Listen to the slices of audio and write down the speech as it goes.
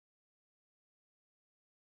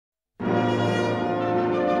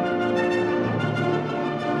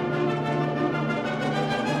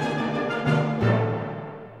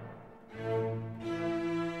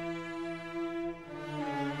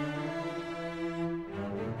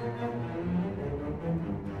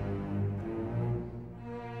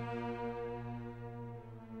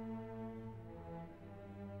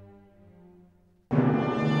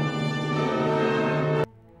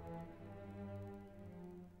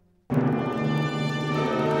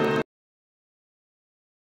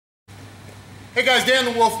Hey guys, Dan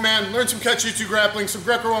the Wolfman. Learn some Catch-Jitsu grappling, some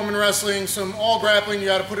Greco-Roman wrestling, some all grappling. You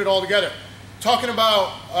got to put it all together. Talking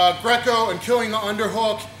about Greco and killing the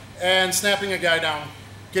underhook and snapping a guy down,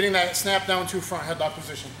 getting that snap down to a front headlock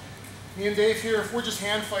position. Me and Dave here, if we're just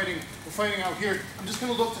hand fighting, we're fighting out here, I'm just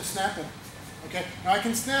going to look to snap him. Okay, now I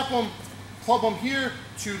can snap him, club him here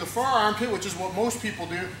to the far armpit, which is what most people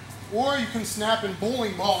do, or you can snap and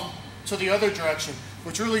bowling ball him to the other direction,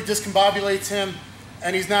 which really discombobulates him.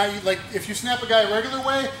 And he's not, like, if you snap a guy a regular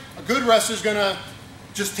way, a good wrestler's gonna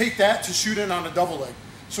just take that to shoot in on a double leg.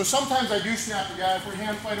 So sometimes I do snap a guy. If we're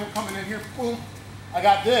hand fighting, coming in here, boom, I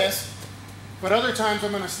got this. But other times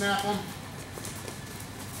I'm gonna snap him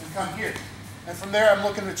and come here. And from there I'm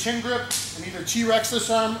looking at chin grip and either T-Rex this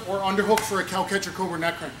arm or underhook for a cow catcher cobra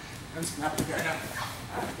neck crank. And snap the guy down.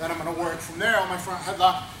 Then I'm gonna work from there on my front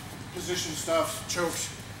headlock position stuff, chokes,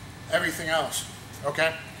 everything else,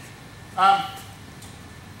 okay?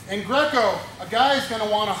 In Greco, a guy is going to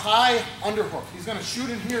want a high underhook. He's going to shoot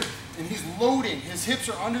in here, and he's loading. His hips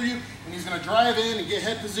are under you, and he's going to drive in and get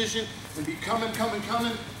head position and be coming,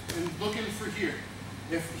 and looking for here.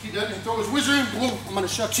 If he doesn't throw his whizzer in, boom, I'm going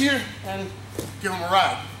to shuck here and give him a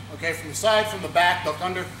ride. Okay, from the side, from the back, duck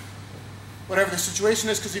under, whatever the situation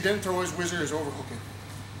is, because he didn't throw his whizzer, his overhooking.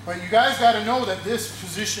 But you guys got to know that this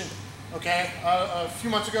position, okay, a few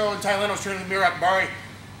months ago in Thailand, I was training with Mirak Bari,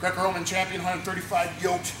 Greco-Roman champion, 135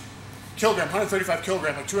 yoked kilogram, 135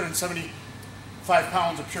 kilogram, like 275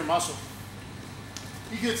 pounds of pure muscle.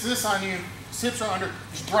 He gets this on you, his hips are under,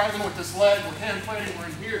 he's driving with this leg, we're hand fighting, we're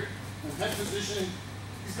in here, we're head positioning.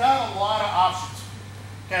 He's got a lot of options,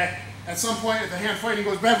 okay? At some point, if the hand fighting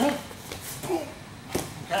goes bad, boom, boom,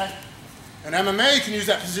 okay? And MMA can use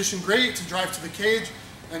that position great to drive to the cage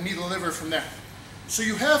and knee the liver from there. So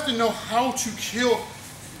you have to know how to kill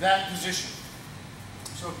that position.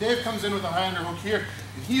 So if Dave comes in with a high underhook here,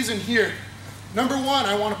 and he's in here, number one,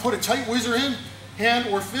 I want to put a tight whizzer in, hand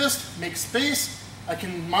or fist, make space. I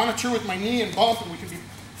can monitor with my knee and bump, and we can be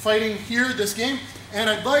fighting here this game. And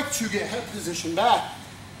I'd like to get head position back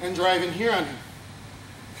and drive in here on him.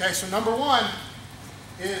 Okay, so number one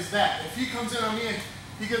is that. If he comes in on me,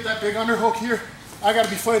 he gets that big underhook here, I got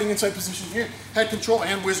to be fighting inside position here, head control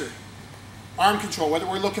and whizzer. Arm control, whether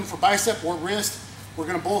we're looking for bicep or wrist, we're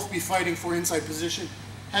going to both be fighting for inside position,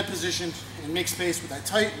 head position, and make space with that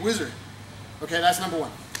tight whizzer. Okay, that's number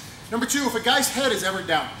one. Number two, if a guy's head is ever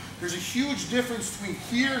down, there's a huge difference between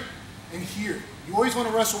here and here. You always want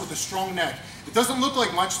to wrestle with a strong neck. It doesn't look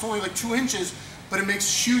like much, it's only like 2 inches, but it makes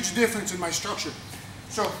a huge difference in my structure.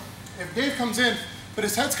 So if Dave comes in, but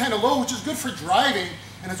his head's kind of low, which is good for driving,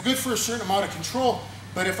 and it's good for a certain amount of control,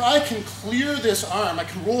 but if I can clear this arm, I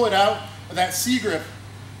can roll it out of that C grip,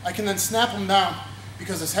 I can then snap him down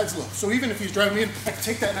because his head's low. So even if he's driving me in, I can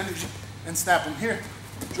take that energy and snap him here,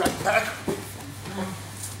 drive it back, and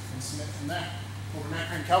snap from there, over neck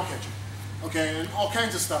and cow catcher. Okay, and all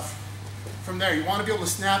kinds of stuff from there. You want to be able to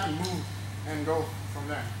snap and move and go from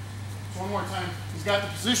there. So one more time, he's got the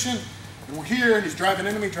position, and we're here, and he's driving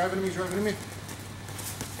into me, driving into me, driving into me.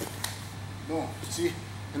 Boom, see?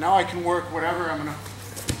 And now I can work whatever, I'm gonna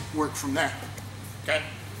work from there, okay?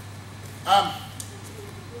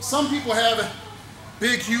 Some people have a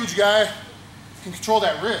big, huge guy can control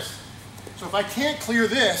that wrist. So if I can't clear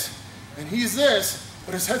this, and he's this,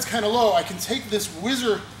 but his head's kind of low, I can take this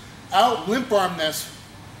whizzer out, limp arm this,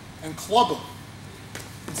 and club him,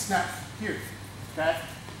 and snap here, okay?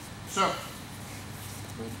 So,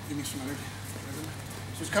 give me some energy.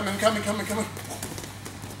 So he's coming.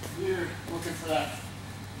 Here, looking for that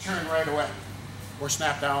turn right away, or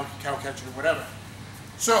snap down, cow catcher, whatever.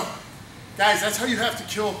 So, guys, that's how you have to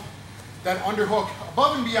kill that underhook.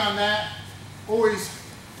 Above and beyond that, always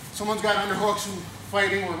someone's got underhooks and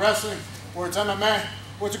fighting or wrestling, or it's MMA,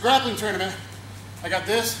 or it's a grappling tournament. I got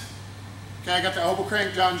this. Okay, I got the elbow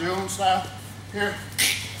crank, John Jones style. Here.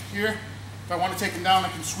 If I want to take him down, I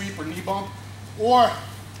can sweep or knee bump. Or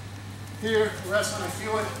here, wrestling, I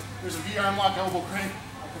feel it. There's a V-arm lock, elbow crank.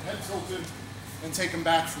 I can head tilt in and take him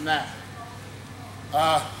back from that.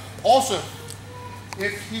 Also,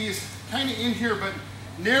 if he's kind of in here but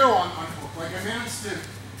narrow on underhook, like I managed to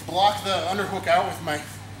block the underhook out with my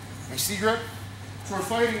C grip, so we're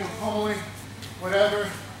fighting with pummeling, whatever,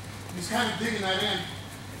 he's kind of digging that in.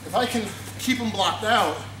 If I can keep him blocked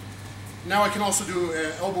out, now I can also do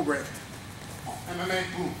an elbow break. MMA,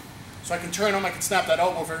 boom. So I can turn him, I can snap that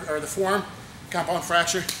elbow or the forearm, compound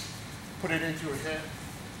fracture, put it into a hit.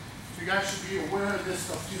 So you guys should be aware of this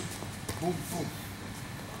stuff too. Boom, boom.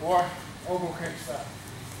 Or elbow crank style.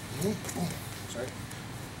 Boom, boom. Sorry.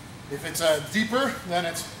 If it's deeper, then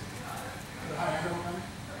it's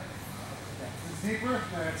deeper,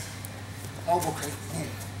 then it's elbow crank,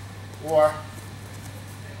 boom. Or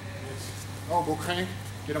elbow crank,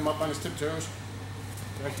 get him up on his tiptoes,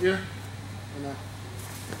 right here, and then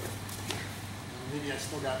maybe I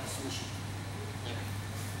still got the submission.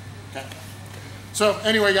 There. Okay. So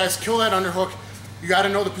anyway, guys, kill that underhook. You got to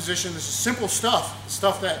know the position. This is simple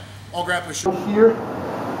stuff that all grapplers should. Here,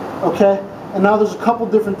 okay, and now there's a couple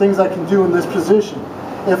different things I can do in this position.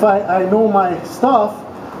 If I know my stuff,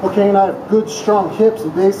 okay, and I have good strong hips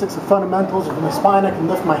and basics and fundamentals of my spine, I can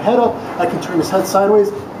lift my head up, I can turn his head sideways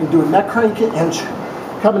and do a neck crank and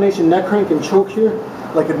combination neck crank and choke here,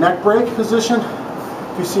 like a neck break position.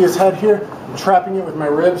 If you see his head here, I'm trapping it with my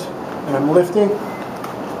ribs and I'm lifting.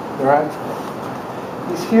 All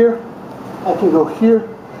right, he's here. I can go here.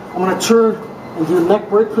 I'm going to turn and do a neck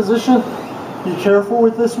break position. Be careful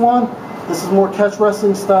with this one. This is more catch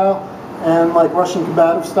wrestling style and like Russian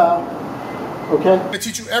combative style. Okay? I'm going to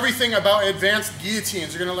teach you everything about advanced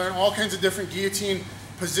guillotines. You're going to learn all kinds of different guillotine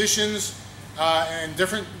positions and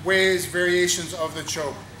different ways, variations of the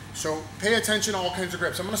choke. So pay attention to all kinds of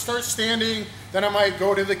grips. I'm going to start standing, then I might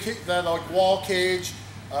go to the like wall cage,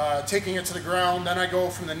 taking it to the ground, then I go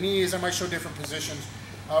from the knees, I might show different positions.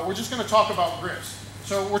 We're just going to talk about grips.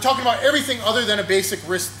 So we're talking about everything other than a basic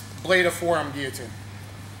wrist blade of forearm guillotine.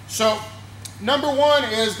 So number one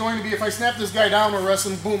is going to be if I snap this guy down or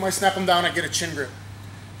wrestling, boom, I snap him down, I get a chin grip.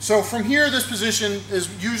 So from here, this position is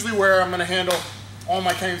usually where I'm going to handle all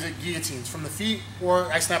my kinds of guillotines. From the feet,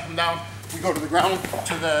 or I snap them down, we go to the ground,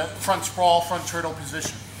 to the front sprawl, front turtle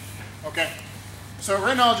position. Okay, so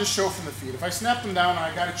right now I'll just show from the feet. If I snap them down,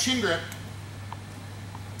 I got a chin grip,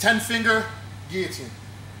 10-finger guillotine.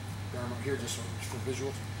 Arm up here just for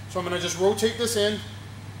visuals. So I'm going to just rotate this in,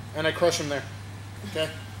 and I crush him there. Okay,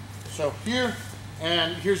 so here,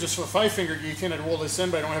 and here's just a 5-finger guillotine. I'd roll this in,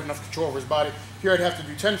 but I don't have enough control over his body. Here I'd have to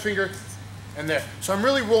do 10-finger, and there. So I'm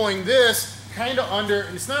really rolling this kind of under,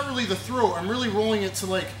 and it's not really the throat. I'm really rolling it to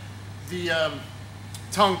like the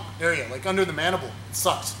tongue area, like under the mandible. It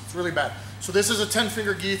sucks. It's really bad. So this is a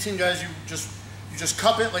 10-finger guillotine, guys. You just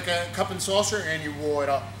cup it like a cup and saucer, and you roll it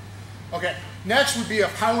up. Okay, next would be a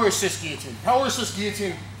power assist guillotine. Power assist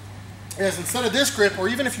guillotine is instead of this grip, or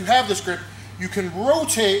even if you have this grip, you can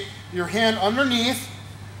rotate your hand underneath,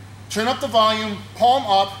 turn up the volume, palm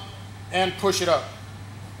up, and push it up.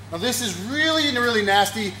 Now this is really, really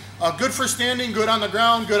nasty. Good for standing, good on the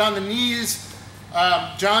ground, good on the knees.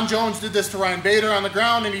 John Jones did this to Ryan Bader on the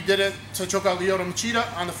ground, and he did it to choke out Lyoto Machida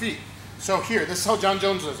on the feet. So here, this is how John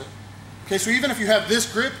Jones does it. Okay, so even if you have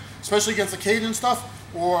this grip, especially against the cage and stuff,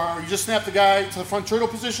 or you just snap the guy to the front turtle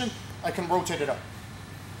position, I can rotate it up.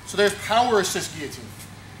 So there's power assist guillotine.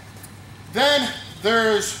 Then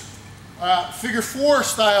there's figure 4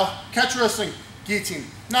 style catch wrestling guillotine.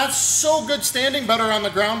 Not so good standing, better on the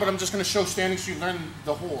ground, but I'm just going to show standing so you learn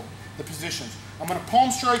the hold, the positions. I'm going to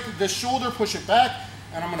palm strike this shoulder, push it back,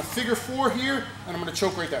 and I'm going to figure 4 here, and I'm going to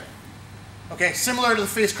choke right there. Okay, similar to the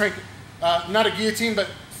face crank, not a guillotine, but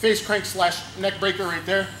face crank / neck breaker right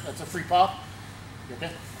there. That's a free pop. Okay.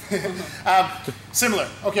 Similar.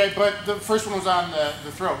 Okay, but the first one was on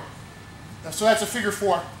the throat. So that's a figure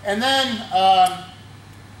 4. And then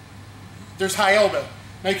there's high elbow.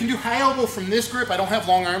 Now you can do high elbow from this grip. I don't have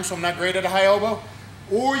long arms, so I'm not great at a high elbow.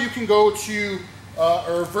 Or you can go to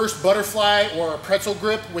a reverse butterfly or a pretzel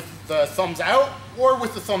grip with the thumbs out or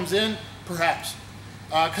with the thumbs in, perhaps.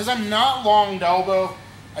 Because I'm not long to elbow,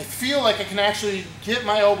 I feel like I can actually get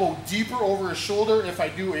my elbow deeper over his shoulder if I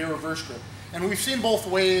do a reverse grip. And we've seen both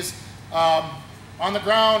ways on the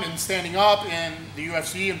ground and standing up. In the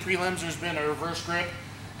UFC and prelims, there's been a reverse grip.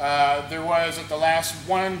 There was at the last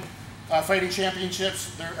one fighting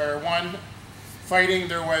championships, there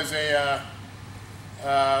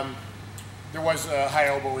was a high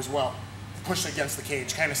elbow as well, pushed against the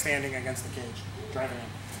cage, kind of standing against the cage, driving in.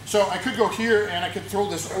 So I could go here and I could throw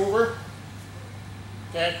this over,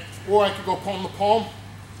 okay, or I could go palm to palm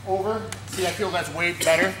over. See, I feel that's way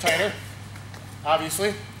better, tighter,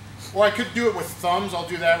 obviously. Or I could do it with thumbs. I'll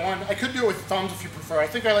do that one. I could do it with thumbs if you prefer. I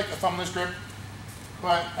think I like the thumbless grip,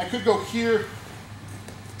 but I could go here.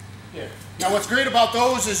 Yeah. Now what's great about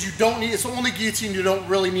those is you don't need, it's the only guillotine you don't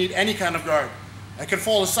really need any kind of guard. I can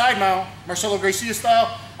fall a side mount, Marcelo Garcia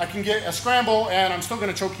style. I can get a scramble and I'm still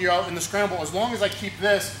going to choke you out in the scramble as long as I keep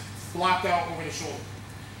this blocked out over the shoulder.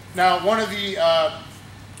 Now one of the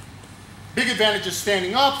big advantages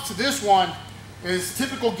standing up to this one is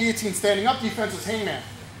typical guillotine standing up defense is hangman.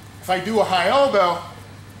 If I do a high elbow,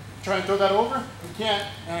 try and throw that over, you can't,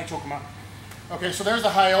 and I choke them out. Okay, so there's the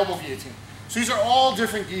high elbow guillotine. So these are all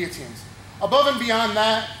different guillotines. Above and beyond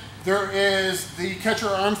that, there is the catcher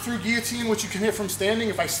arm through guillotine, which you can hit from standing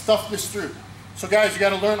if I stuff this through. So guys, you got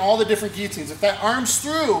to learn all the different guillotines. If that arm's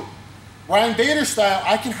through, Ryan Bader style,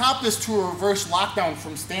 I can hop this to a reverse lockdown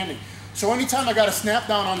from standing. So anytime I got a snap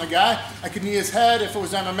down on the guy, I can knee his head if it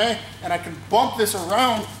was MMA, and I can bump this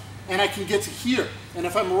around and I can get to here. And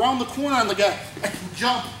if I'm around the corner on the guy, I can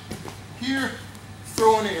jump here,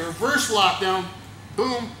 throw in a reverse lockdown,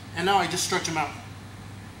 boom, and now I just stretch him out.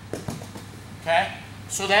 Okay?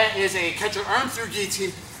 So that is a catch your arm through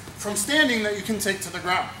guillotine from standing that you can take to the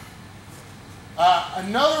ground.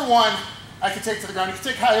 Another one I could take to the ground, you can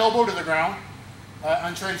take high elbow to the ground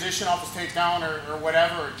on transition off his takedown or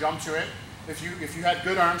whatever, or jump to it if you had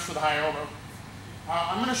good arms for the high elbow.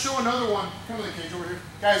 I'm going to show another one. Come to the cage over here.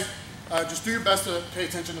 Guys, just do your best to pay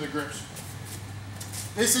attention to the grips.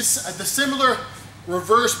 This is the similar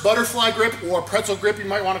reverse butterfly grip or pretzel grip, you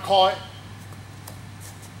might want to call it,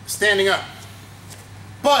 standing up,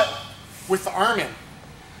 but with the arm in.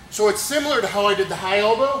 So it's similar to how I did the high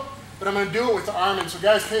elbow, but I'm going to do it with the arm in. So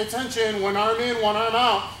guys, pay attention. One arm in, one arm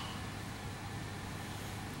out.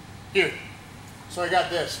 Here. So I got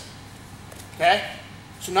this. Okay?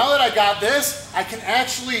 So now that I got this, I can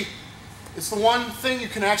actually, it's the one thing you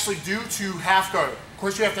can actually do to half guard. Of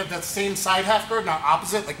course, you have to have that same side half guard, not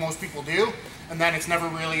opposite like most people do, and then it's never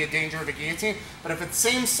really a danger of a guillotine. But if it's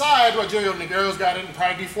same side, Rogelio Negro's got it in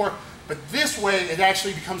Pride D4, but this way it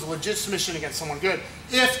actually becomes a legit submission against someone good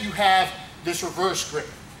if you have this reverse grip.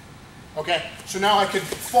 Okay, so now I can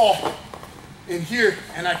fall in here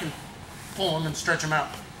and I can pull him and stretch him out.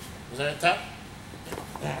 Is that tap?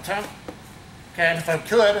 One more time. Okay, and if I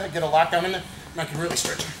could, I'd get a lockdown in there and I can really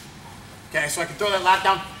stretch him. Okay, so I can throw that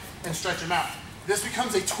lockdown and stretch him out. This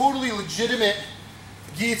becomes a totally legitimate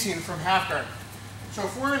guillotine from half guard. So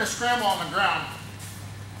if we're in a scramble on the ground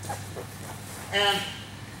and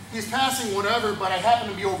he's passing whatever, but I happen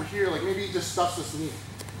to be over here, like maybe he just stuffs this knee.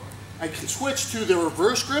 I can switch to the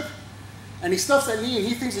reverse grip, and he stuffs that knee and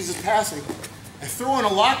he thinks he's just passing. I throw in a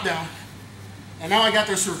lockdown, and now I got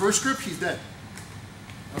this reverse grip, he's dead.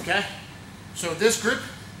 Okay? So this grip,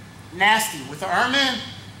 nasty. With the arm in,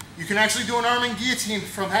 you can actually do an arm in guillotine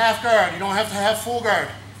from half guard. You don't have to have full guard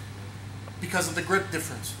because of the grip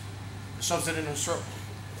difference. It shoves it in his throat.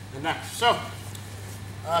 And next. So,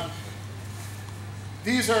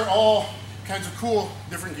 these are all kinds of cool,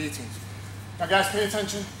 different guillotines. Now guys, pay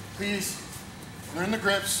attention, please. Learn the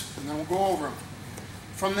grips, and then we'll go over them.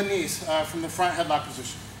 From the knees, from the front headlock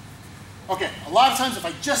position. Okay, a lot of times if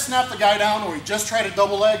I just snap the guy down or we just try to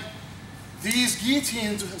double leg, these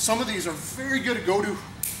guillotines, some of these are very good to go to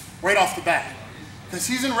right off the bat. Because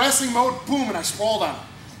he's in wrestling mode, boom, and I sprawled on him.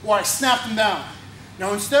 Or I snapped him down.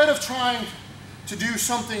 Now instead of trying to do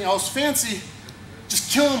something else fancy,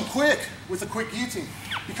 just kill him quick with a quick guillotine.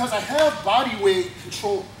 Because I have body weight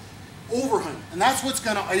control over him. And that's what's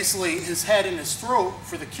going to isolate his head and his throat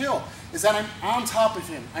for the kill, is that I'm on top of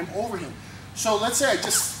him. I'm over him. So let's say I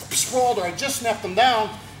just sprawled or I just snapped him down.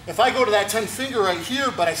 If I go to that 10 finger right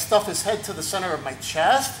here, but I stuff his head to the center of my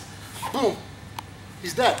chest, boom,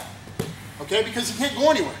 he's dead. Okay, because he can't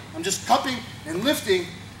go anywhere. I'm just cupping and lifting,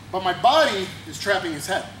 but my body is trapping his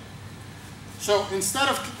head. So instead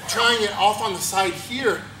of trying it off on the side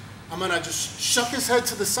here, I'm going to just shuck his head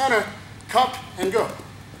to the center, cup, and go.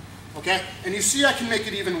 Okay? And you see I can make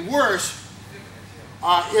it even worse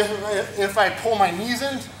if I pull my knees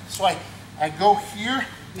in. So I go here.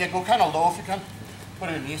 Yeah, go kind of low if you can. Put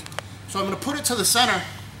it in knees. So I'm going to put it to the center.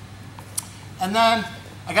 And then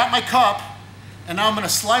I got my cup. And now I'm going to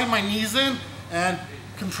slide my knees in and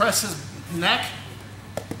compress his neck.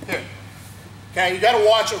 Here. Okay, you got to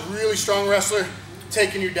watch a really strong wrestler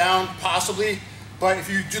taking you down, possibly. But if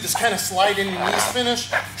you do this kind of slide in your knees finish,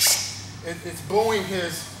 it's bowing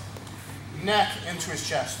his neck into his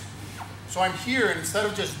chest. So I'm here, and instead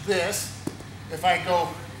of just this, if I go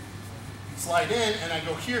slide in and I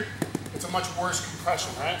go here, it's a much worse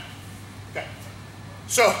compression, right? Okay.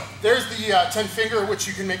 So there's the 10 finger, which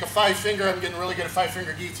you can make a 5 finger. I'm getting really good at 5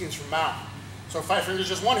 finger guillotines from Mount. So 5 finger is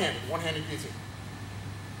just one-handed guillotine.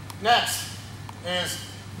 Next is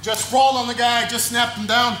just sprawled on the guy, just snapped him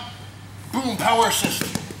down, boom, power assist.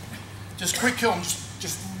 Just quick kill him,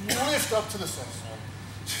 just lift up to the side.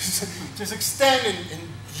 Just extend and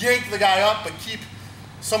yank the guy up, but keep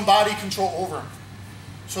some body control over him.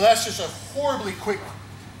 So that's just a horribly quick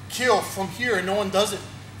kill from here, and no one does it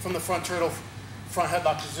from the front turtle, front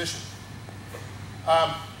headlock position.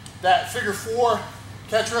 That figure 4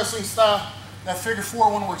 catch wrestling style, that figure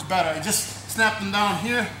 4 one works better. I just snap them down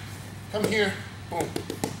here, come here, boom.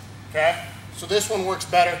 Okay? So this one works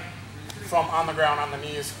better from on the ground, on the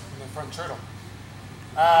knees, in the front turtle.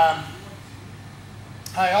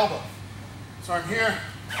 High elbow. So I'm here,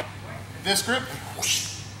 this grip,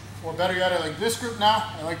 whoosh, or better yet, I like this grip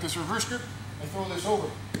now. I like this reverse grip. I throw this over.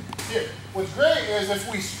 Here. What's great is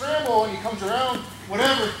if we scramble and he comes around,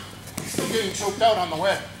 whatever, he's still getting choked out on the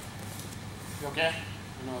way. You okay?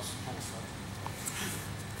 I know it's kind of slow.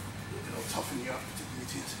 It'll toughen you up to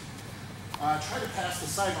guillotines. Try to pass the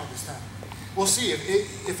side mount this time. We'll see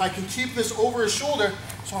if I can keep this over his shoulder.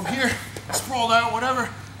 So I'm here, sprawled out, whatever.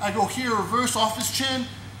 I go here, reverse off his chin.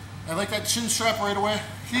 I like that chin strap right away.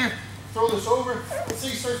 Here, throw this over. Let's say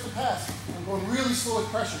he starts to pass. I'm going really slow with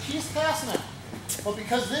pressure. He's passing now. But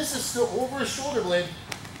because this is still over his shoulder blade,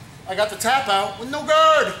 I got the tap out with no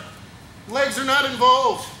guard. Legs are not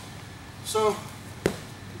involved. So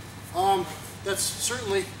that's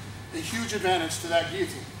certainly a huge advantage to that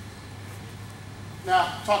guillotine.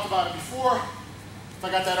 Now, talked about it before. If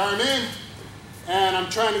I got that arm in and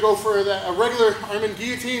I'm trying to go for a regular arm in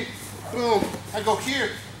guillotine, boom, I go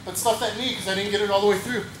here, but stuff that knee because I didn't get it all the way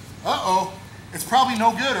through. Uh-oh, it's probably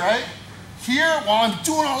no good, right? Here, while I'm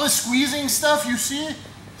doing all this squeezing stuff, you see,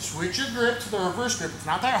 switch your grip to the reverse grip. It's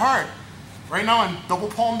not that hard. Right now, I'm double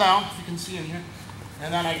palm down, if you can see in here.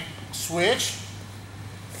 And then I switch,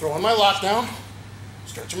 throw in my lockdown,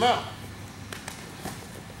 stretch them out.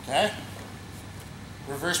 Okay?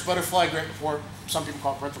 Reverse butterfly grip, or some people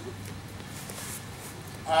call it pretzel grip.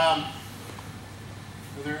 Are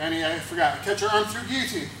there any, I forgot, catch your arm through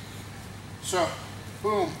guillotine. So,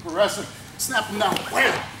 boom, we're wrestling, snap them down,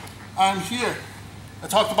 wham! I'm here. I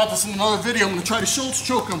talked about this in another video. I'm gonna try to Schultz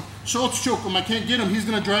choke him. Schultz choke him, I can't get him. He's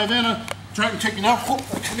gonna drive in, try to take me out. Whoop,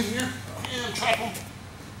 I come in here, and trap him.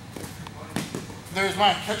 There's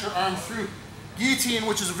my catch your arm through guillotine,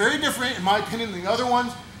 which is very different, in my opinion, than the other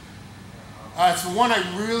ones. It's the one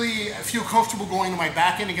I really feel comfortable going to my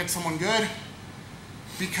back end against someone good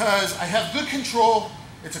because I have good control,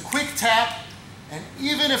 it's a quick tap, and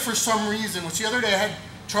even if for some reason, which the other day I had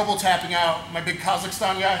trouble tapping out my big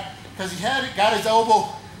Kazakhstan guy because he got his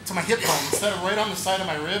elbow to my hip bone instead of right on the side of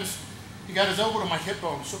my ribs, he got his elbow to my hip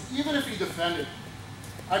bone. So even if he defended,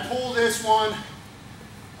 I pull this one,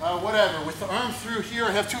 whatever, with the arm through here.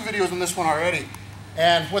 I have 2 videos on this one already,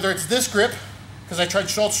 and whether it's this grip, because I tried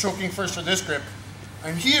Schultz choking first or this grip.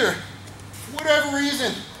 I'm here, for whatever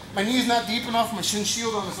reason, my knee's not deep enough, my shin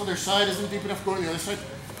shield on this other side isn't deep enough, go to the other side.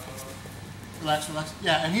 Relax, relax.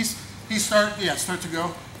 Yeah, and start to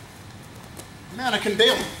go. Man, I can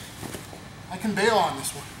bail. I can bail on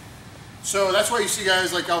this one. So that's why you see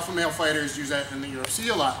guys like alpha male fighters use that in the UFC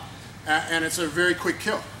a lot. And it's a very quick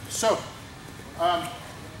kill. So,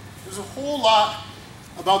 there's a whole lot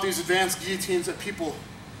about these advanced guillotines that people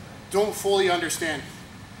don't fully understand.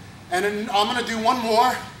 And then I'm gonna do one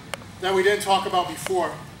more that we didn't talk about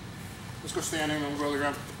before. Let's go standing and we'll roll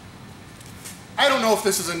around. I don't know if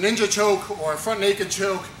this is a ninja choke or a front naked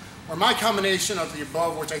choke or my combination of the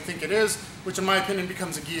above, which I think it is, which in my opinion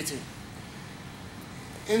becomes a guillotine.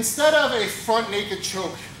 Instead of a front naked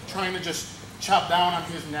choke, trying to just chop down on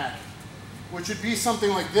his neck, which would be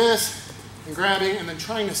something like this, and grabbing and then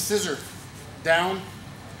trying to scissor down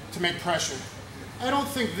to make pressure. I don't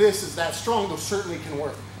think this is that strong, though certainly can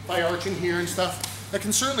work. By arching here and stuff, that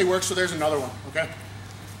can certainly work, so there's another one, okay?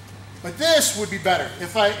 But this would be better.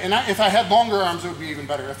 If I had longer arms, it would be even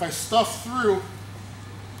better. If I stuff through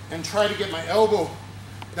and try to get my elbow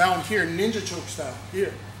down here, ninja choke style,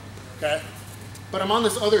 here, okay? But I'm on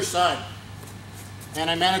this other side, and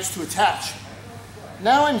I managed to attach.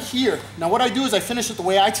 Now I'm here. Now what I do is I finish it the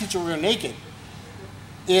way I teach a rear naked,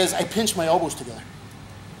 is I pinch my elbows together.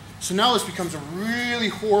 So now this becomes a really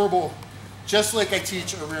horrible, just like I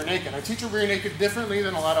teach a rear naked. I teach a rear naked differently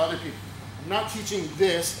than a lot of other people. I'm not teaching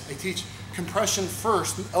this, I teach compression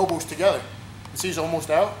first, elbows together. You see he's almost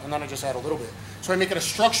out, and then I just add a little bit. So I make it a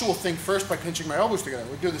structural thing first by pinching my elbows together.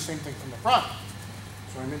 We do the same thing from the front.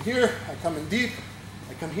 So I'm in here, I come in deep,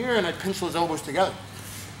 I come here, and I pinch those elbows together.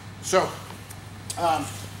 So, I'm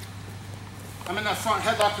in that front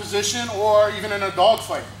headlock position, or even in a dog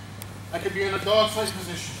fight. I could be in a dog fight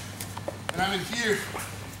position, and I'm in here,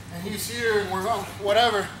 and he's here, and we're on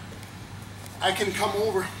whatever. I can come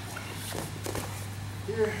over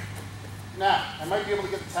here. Now, I might be able to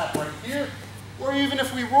get the tap right here, or even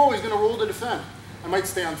if we roll, he's going to roll to defend. I might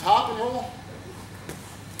stay on top and roll.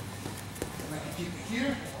 And I can keep it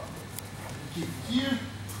here, keep it here,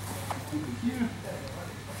 keep it here.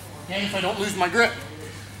 Okay, if I don't lose my grip.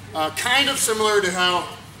 Kind of similar to how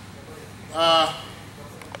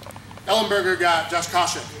Ellenberger got Josh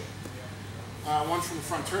Koscheck. One from the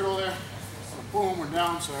front turtle there. So boom, we're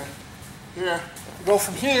down. So here, we go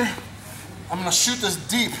from here. I'm gonna shoot this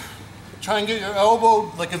deep. Try and get your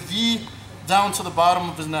elbow like a V down to the bottom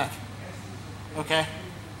of his neck. Okay?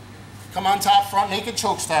 Come on top, front naked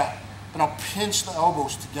choke style. and I'll pinch the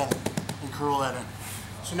elbows together and curl that in.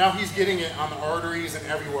 So now he's getting it on the arteries and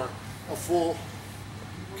everywhere, a full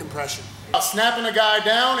compression. Snapping a guy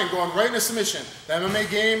down and going right into submission. The MMA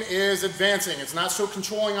game is advancing. It's not so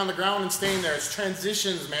controlling on the ground and staying there. It's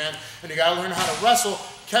transitions, man. And you gotta learn how to wrestle,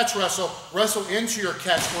 catch wrestle into your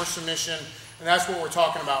catch or submission. And that's what we're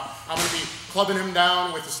talking about. I'm gonna be clubbing him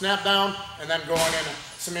down with a snap down and then going into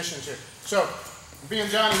submissions here. So, being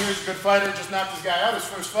Johnny here is a good fighter, just knocked this guy out his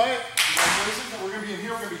first fight. We're gonna be in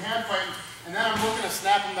here, we're gonna be hand fighting, and then I'm looking to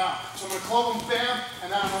snap him down. So I'm gonna club him, bam,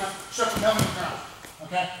 and then I'm gonna shut him down on the ground.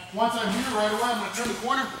 Okay? Once I'm here right away, I'm gonna turn the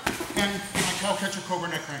corner and get my cow catcher cobra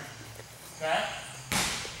neck crank. Okay?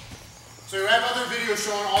 So we have other videos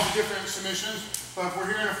showing all the different submissions, but if we're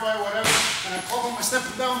here in a fight, whatever, and I club him, I step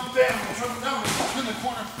him down, bam, I turn him down, I turn the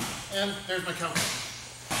corner, and there's my cow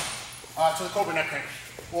to the cobra neck crank,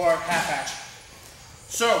 or half hatch.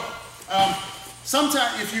 So,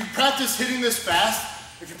 sometimes if you practice hitting this fast,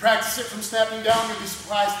 if you practice it from snapping down, you'll be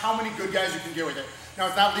surprised how many good guys you can get with it. Now,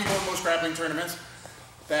 it's not legal in most grappling tournaments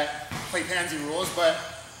that play pansy rules, but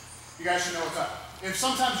you guys should know what's up. If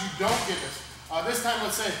sometimes you don't get this, this time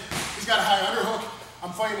let's say he's got a high underhook,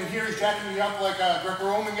 I'm fighting in here, he's jacking me up like a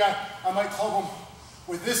Greco-Roman guy, I might club him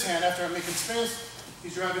with this hand after I'm making space,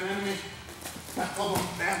 he's driving into me, I club him,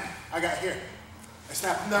 bam, I got here. I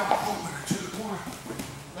snap him down, boom, and I turn the corner.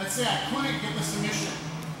 Let's say I couldn't get the submission,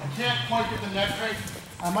 I can't quite get the neck crank,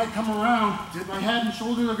 I might come around, dip my head and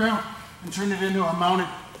shoulder to the ground, and turn it into a mounted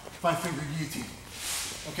 5-finger guillotine.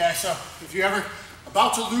 Okay, so if you're ever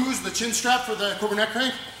about to lose the chin strap for the cobra neck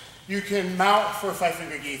crank, you can mount for a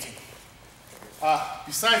 5-finger guillotine.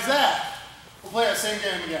 Besides that, we'll play that same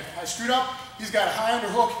game again. I screwed up, he's got a high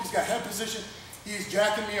underhook, he's got head position, he's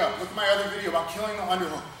jacking me up. Look at my other video about killing the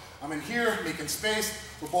underhook. I'm in here, making space,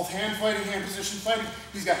 we're both hand fighting, hand position fighting.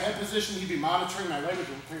 He's got head position, he'd be monitoring my leg,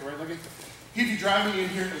 right leg. He'd be driving me in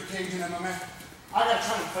here to the cage in MMA. I gotta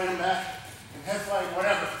try and fight him back, and head fight,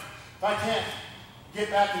 whatever. If I can't get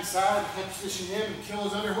back inside, head position in, and kill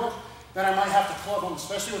his underhook, then I might have to club him,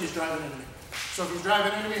 especially when he's driving into me. So if he's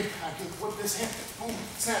driving into me, I can whip this hand, boom,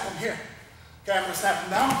 snap him here. Okay, I'm gonna snap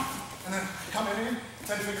him down, and then coming in,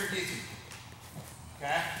 10-finger guillotine.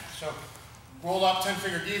 Okay, so roll up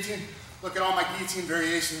 10-finger guillotine. Look at all my guillotine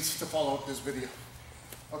variations to follow up this video.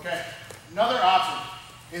 Okay, another option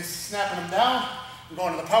is snapping him down and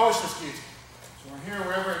going to the power assist guillotine. So we're here,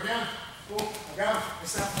 wherever again, boom, I got him, I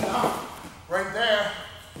snap him down. Right there,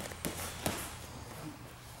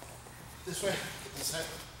 this way, this head.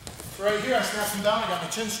 So right here, I snap him down, I got my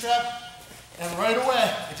chin strap, and right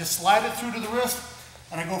away, I just slide it through to the wrist,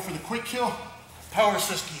 and I go for the quick kill, power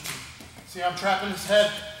assist guillotine. See, I'm trapping his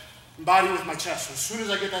head and body with my chest. So as soon as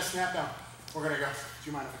I get that snap down, we're gonna go. Do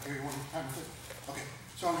you mind if I carry you one more time with it? Okay,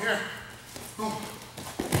 so I'm here, boom.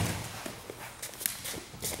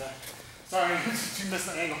 Okay. Sorry, you missed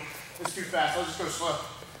the angle. It's too fast, I'll just go slow.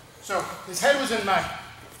 So his head was in my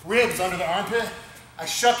ribs under the armpit. I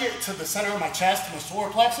shuck it to the center of my chest, my solar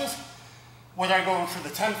plexus. Whether I go for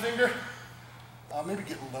the 10-finger, maybe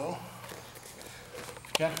get low.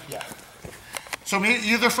 Okay, yeah. So maybe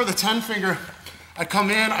either for the 10-finger, I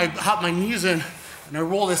come in, I hop my knees in, and I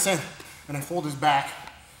roll this in, and I fold his back.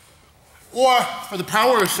 Or for the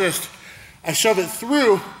power assist, I shove it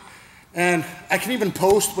through, and I can even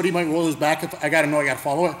post, but he might roll his back if I gotta know I gotta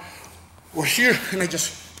follow it. Or here, and I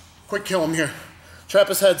just quick kill him here. Trap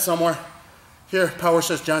his head somewhere. Here, power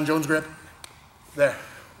assist, John Jones grip. There.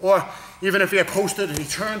 Or even if he had posted and he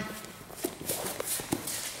turned,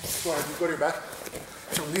 go to your back.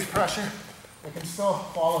 So relieve pressure, I can still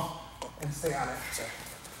follow and stay on it. So,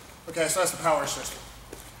 okay, so that's the power assist.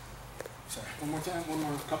 Sorry, one more time,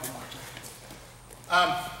 a couple more.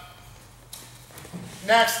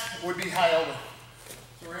 Next would be high elbow.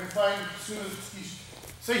 So we're gonna find as soon as he,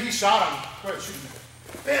 say he shot him, go ahead, shoot him.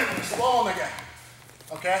 Bam, slow him again.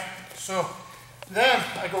 Okay, so then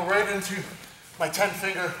I go right into my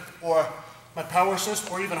 10-finger or my power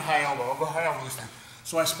assist or even a high elbow. I'll go high elbow this time.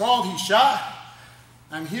 So I sprawled, he shot,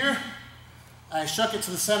 I'm here, I shuck it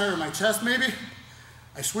to the center of my chest maybe,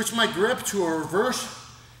 I switch my grip to a reverse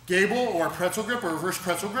gable or a pretzel grip or reverse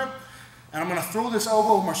pretzel grip, and I'm gonna throw this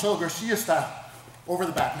elbow Marcelo Garcia style over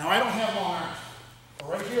the back. Now I don't have long arms, but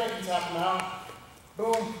right here I can tap him out,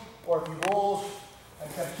 boom, or if he rolls, I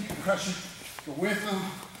gotta keep the pressure, go with him,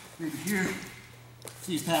 maybe here,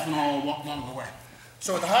 see he's tapping all along the way.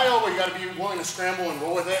 So with the high elbow, you gotta be willing to scramble and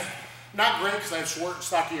roll with it. Not great because I have short,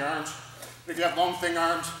 stocky arms, but if you have long, thin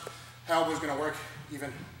arms, high elbow is gonna work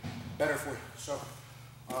even better for you. So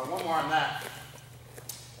one more on that.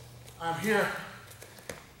 I'm here,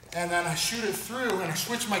 and then I shoot it through, and I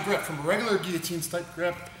switch my grip from a regular guillotine type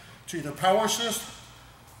grip to either power assist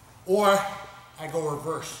or I go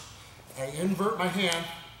reverse. I invert my hand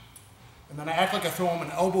and then I act like I throw him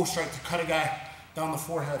an elbow strike to cut a guy down the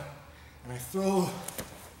forehead. And I throw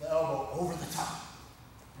the elbow over the top.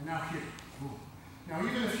 And now here. Boom. Now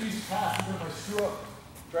even if he's passing, if I screw up,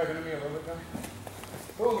 drive into me a little bit, Johnny.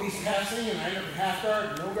 Boom, he's passing and I end up in half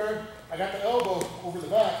guard, no guard. I got the elbow over the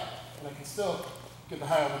back and I can still get the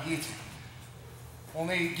high elbow guillotine.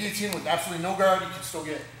 Only guillotine with absolutely no guard, you can still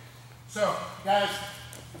get it. So, guys,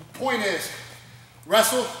 the point is,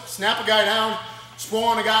 wrestle, snap a guy down, spoil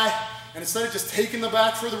on a guy, and instead of just taking the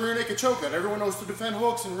back for the rear naked choke that everyone knows to defend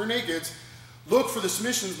hooks and rear nakeds, look for the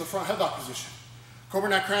submissions in the front headlock position. Cobra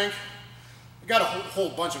neck crank, I got a whole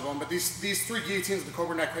bunch of them, but these three guillotines, the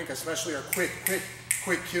Cobra neck crank especially, are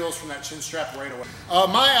quick kills from that chin strap right away.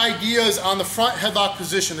 My ideas on the front headlock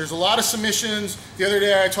position, there's a lot of submissions. The other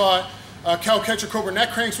day I taught cow catcher Cobra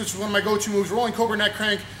neck cranks, which is one of my go-to moves, rolling Cobra neck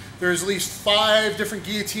crank. There's at least 5 different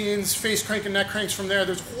guillotines, face crank and neck cranks from there.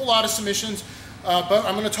 There's a whole lot of submissions, but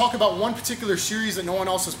I'm gonna talk about one particular series that no one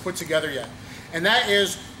else has put together yet. And that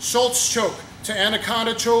is Schultz choke to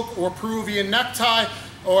anaconda choke or Peruvian necktie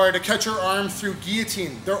or to catch your arm through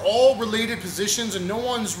guillotine. They're all related positions and no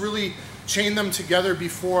one's really chained them together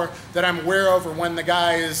before that I'm aware of, or when the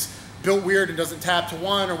guy is built weird and doesn't tap to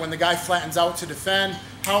one, or when the guy flattens out to defend,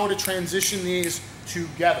 how to transition these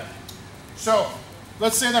together. So,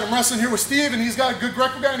 let's say that I'm wrestling here with Steve and he's got a good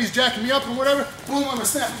Greco guy and he's jacking me up and whatever. Boom, I'm gonna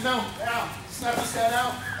snap him down, snap this guy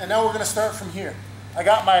down, and now we're gonna start from here. I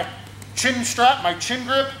got my chin strap, my chin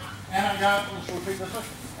grip, and I got,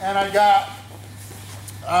 and I got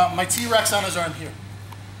my T-Rex on his arm here.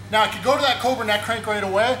 Now I could go to that Cobra neck crank right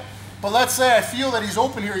away, but let's say I feel that he's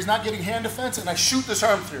open here, he's not getting hand defense, and I shoot this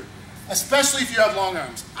arm through. Especially if you have long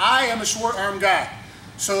arms. I am a short arm guy.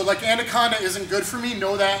 So like anaconda isn't good for me,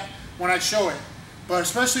 know that when I show it. But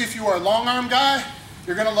especially if you are a long arm guy,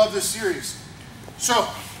 you're gonna love this series. So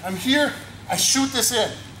I'm here, I shoot this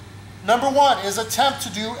in. Number 1 is attempt to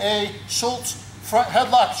do a Schultz front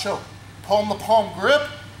headlock choke. Palm to palm grip,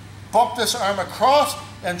 bump this arm across,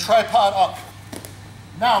 and tripod up.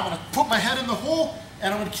 Now I'm gonna put my head in the hole,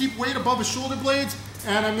 and I'm gonna keep weight above his shoulder blades,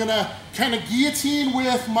 and I'm gonna kind of guillotine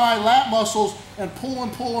with my lat muscles and pull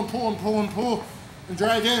and pull and pull and pull and pull, and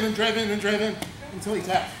drive in and drive in and drive in until he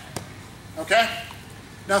taps. Okay?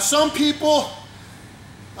 Now some people,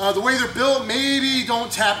 the way they're built, maybe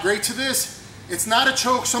don't tap great to this. It's not a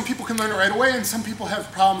choke. Some people can learn it right away and some people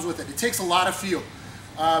have problems with it. It takes a lot of feel.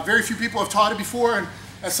 Very few people have taught it before and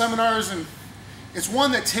at seminars, and it's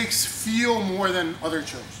one that takes feel more than other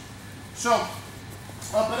chokes. So,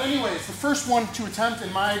 but anyways, the first one to attempt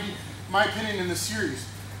in my opinion in this series.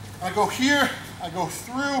 I go here, I go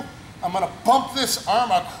through, I'm gonna bump this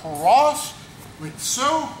arm across like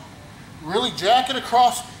so, really jack it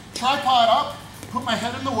across, tripod up, put my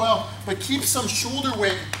head in the well, but keep some shoulder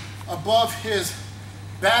weight above his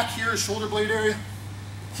back here, shoulder blade area,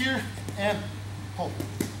 here, and pull.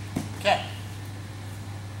 Okay.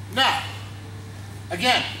 Now,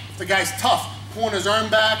 again, if the guy's tough, pulling his arm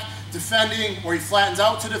back, defending, or he flattens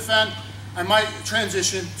out to defend, I might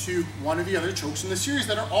transition to one of the other chokes in the series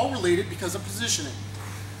that are all related because of positioning.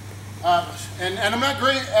 And I'm not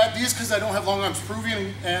great at these because I don't have long arms.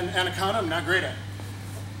 Peruvian and anaconda, I'm not great at.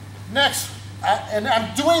 Next, and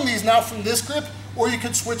I'm doing these now from this grip, or you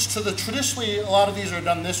could switch to the, traditionally a lot of these are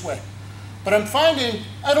done this way. But I'm finding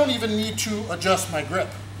I don't even need to adjust my grip.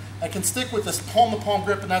 I can stick with this palm-to-palm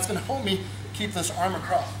grip, and that's going to help me keep this arm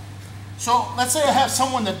across. So let's say I have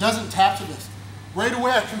someone that doesn't tap to this. Right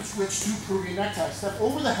away I can switch to Peruvian necktie. Step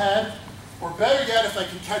over the head, or better yet if I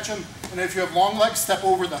can catch him, and if you have long legs, step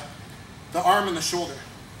over the arm and the shoulder.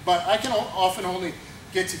 But I can often only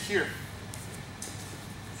get to here.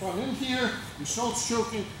 So I'm in here, I'm Schultz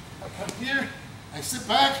choking, I come here, I sit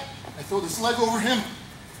back, I throw this leg over him,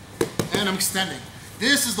 and I'm extending.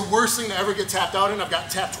 This is the worst thing to ever get tapped out in. I've got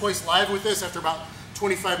tapped twice live with this after about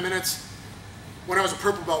 25 minutes. When I was a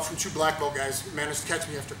purple belt from 2 black belt guys managed to catch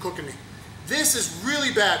me after cooking me. This is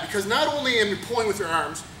really bad because not only am you pulling with your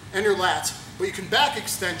arms and your lats, but you can back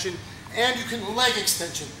extension and you can leg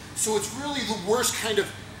extension. So it's really the worst kind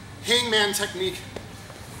of hangman technique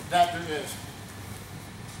that there is.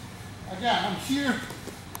 Again, I'm here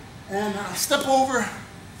and I step over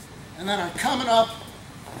and then I'm coming up,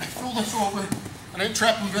 I throw this over, and I didn't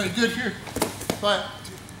trap him very good here, but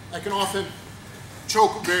I can often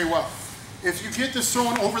choke very well. If you get this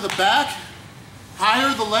thrown over the back,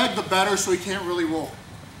 higher the leg, the better, so he can't really roll.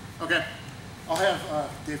 Okay, I'll have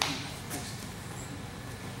Dave come.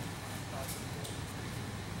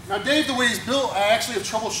 Now Dave, the way he's built, I actually have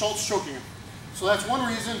trouble Schultz choking him. So that's one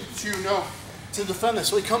reason to know to defend this.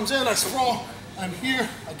 So he comes in, I sprawl, I'm here,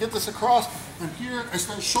 I get this across, I'm here, I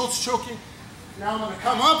start Schultz choking. Now I'm gonna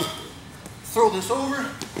come up, throw this over,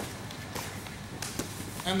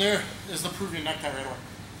 and there is the Peruvian necktie right away.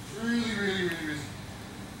 Really, really, really,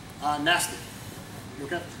 really nasty. You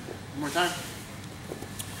okay? One more time.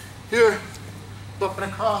 Here, flipping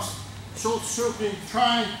across, Schultz choking,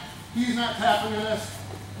 trying. He's not tapping in this.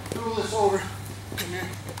 Throw this over. Come here.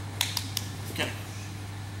 Okay.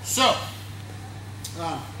 So,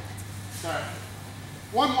 sorry.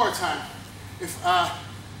 One more time. If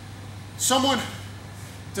someone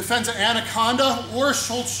defends an anaconda or a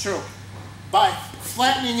Schultz choke by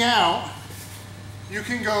flattening out, you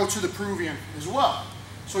can go to the Peruvian as well.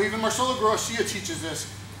 So even Marcelo Garcia teaches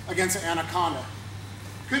this against an anaconda.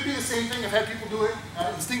 Could be the same thing. I've had people do it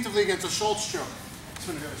instinctively against a Schultz choke.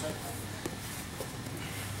 Spin it the other side.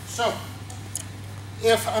 So,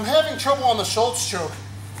 if I'm having trouble on the Schultz choke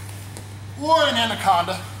or an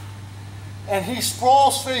anaconda, and he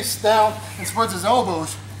sprawls face down and spreads his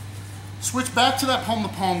elbows, switch back to that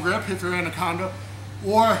palm-to-palm grip if you're anaconda,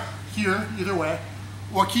 or here, either way,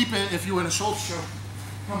 or keep it if you're in a Schultz choke.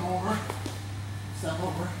 Come over, step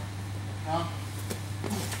over, down,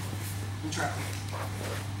 and trap.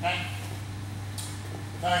 Okay?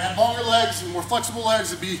 If I had longer legs and more flexible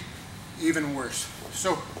legs, it'd be even worse.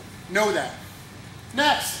 So know that.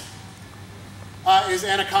 Next is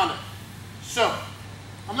anaconda. So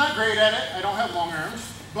I'm not great at it. I don't have long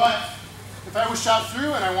arms, but if I was shot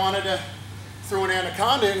through and I wanted to throw an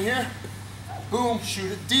anaconda in here, boom,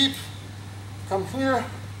 shoot it deep, come here,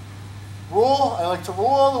 roll. I like to roll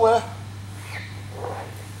all the way.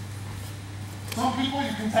 Some people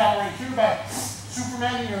you can tell right here by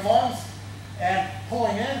Supermaning your lungs and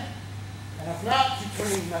pulling in. And if not, keep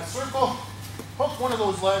turning that circle, hook one of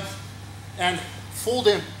those legs, and fold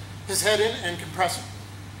in his head in and compress it.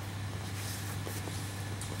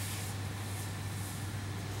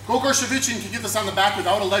 Gokor Shevchin can get this on the back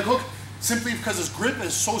without a leg hook, simply because his grip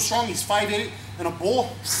is so strong. He's 5'8" and a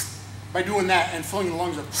bull, by doing that and filling the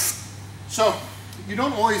lungs up. So you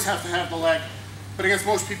don't always have to have the leg, but against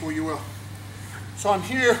most people you will. So I'm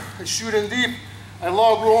here, I shoot in deep, I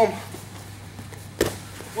log roll him,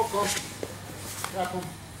 hook him, trap him,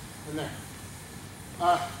 and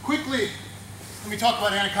there. Quickly, let me talk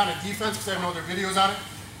about anaconda defense because I have no other videos on it.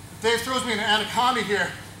 If Dave throws me an anaconda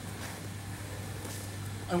here,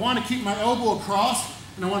 I want to keep my elbow across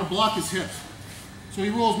and I want to block his hips. So he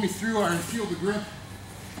rolls me through or I feel the grip.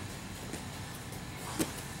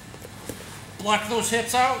 Block those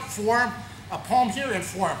hips out, form a palm here and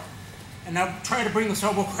form. And now try to bring this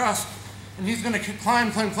elbow across. And he's going to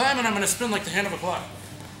climb, climb, climb, and I'm going to spin like the hand of a clock.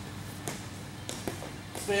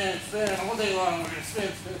 Spin, spin, all day long we're going to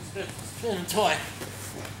spin, spin, spin, spin until I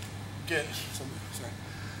get,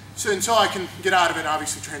 so until I can get out of it,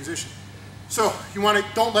 obviously transition. So you want to,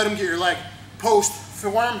 don't let him get your leg. Post,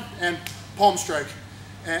 form, and palm strike.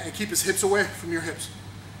 And keep his hips away from your hips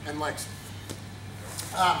and legs.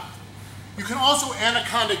 You can also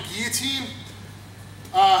anaconda guillotine.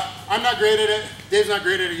 I'm not great at it. Dave's not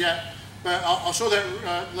great at it yet. But I'll show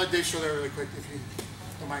that, let Dave show that really quick if you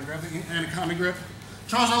don't mind grabbing the anaconda grip.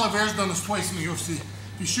 Charles Oliveira's done this twice in the UFC.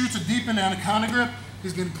 If he shoots a deep in anaconda grip,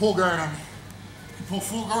 he's going to pull guard on me. He can pull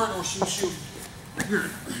full guard or shoot here.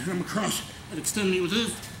 Him across and extend me with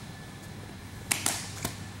his.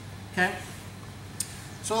 Okay?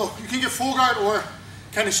 So you can get full guard or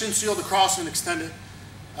kind of shin shield across and extend it.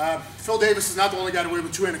 Phil Davis is not the only guy to win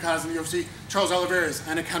with 2 anacondas in the UFC. Charles Oliveira is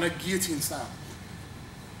anaconda guillotine style.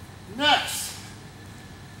 Next,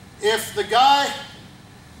 if the guy,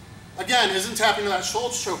 again, isn't tapping to that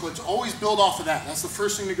Schultz choke, let's always build off of that. That's the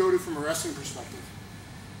first thing to go to from a wrestling perspective.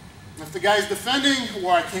 If the guy's defending,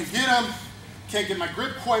 or I can't get him, can't get my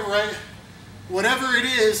grip quite right, whatever it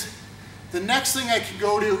is, the next thing I can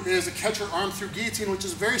go to is a catcher arm through guillotine, which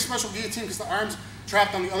is a very special guillotine because the arm's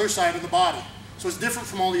trapped on the other side of the body. So it's different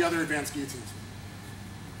from all the other advanced guillotines.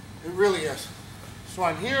 It really is. So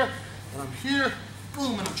I'm here, and I'm here,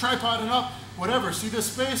 boom, and I'm tripoding up, whatever. See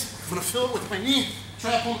this space? I'm gonna fill it with my knee,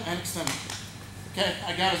 trap him, and extend him. Okay,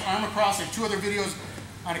 I got his arm across. I have 2 other videos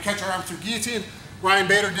on a catcher arm through guillotine. Ryan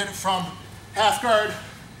Bader did it from half guard,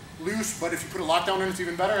 loose, but if you put a lockdown in, it's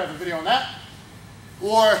even better. I have a video on that.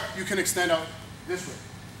 Or you can extend out this way.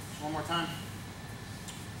 So one more time.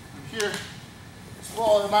 I'm here,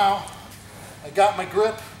 swallow him out. I got my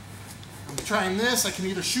grip. I'm trying this. I can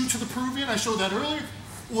either shoot to the Peruvian, I showed that earlier,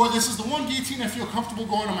 or this is the one guillotine I feel comfortable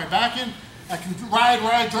going on my back end. I can ride,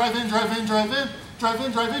 ride, drive in, drive in, drive in, drive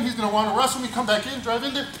in, drive in. He's going to want to wrestle me, come back in, drive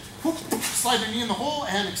in there, whoop, slide your knee in the hole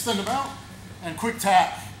and extend him out, and quick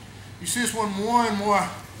tap. You see this one more and more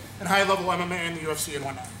in high-level MMA and the UFC and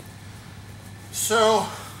whatnot. So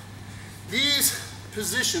these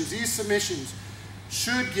positions, these submissions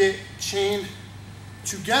should get chained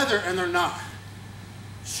together, and they're not.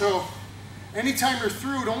 So anytime you're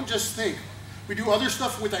through, don't just think. We do other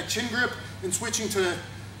stuff with that chin grip and switching to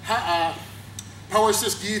power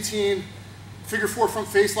assist guillotine, figure 4 front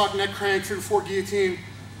face lock, neck crank, figure 4 guillotine,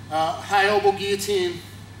 high elbow guillotine,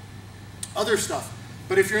 other stuff.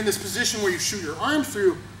 But if you're in this position where you shoot your arm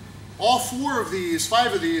through, all 4 of these,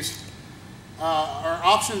 5 of these are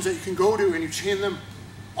options that you can go to, and you chain them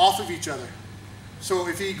off of each other. So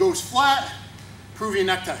if he goes flat, Peruvian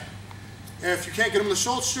necktie. If you can't get him the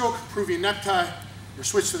Schultz choke, Peruvian necktie, or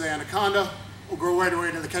switch to the anaconda, or go right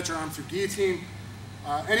away to the catcher arm through guillotine.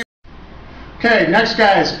 Okay, next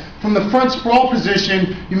guys, from the front sprawl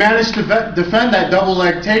position, you managed to defend that double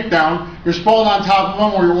leg takedown. You're sprawled on top of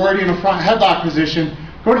them, or you're already in a front headlock position.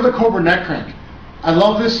 Go to the Cobra neck crank. I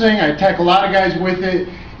love this thing. I attack a lot of guys with it.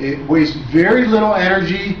 It wastes very little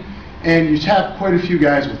energy, and you tap quite a few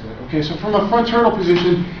guys with it. Okay, so from a front turtle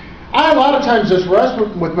position, I a lot of times just rest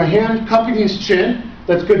with my hand cupping his chin.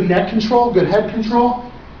 That's good neck control, good head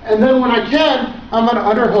control. And then when I can, I'm going to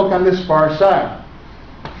underhook on this far side.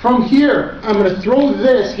 From here, I'm going to throw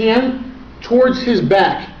this hand towards his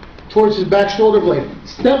back shoulder blade.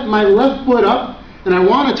 Step my left foot up, and I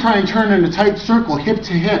want to try and turn in a tight circle, hip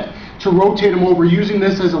to hip, to rotate him over, using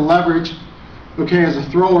this as a leverage, okay, as a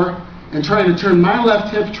thrower, and trying to turn my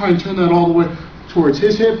left hip, try and turn that all the way towards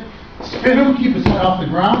his hip. Spin him, keep his head off the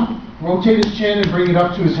ground, rotate his chin, and bring it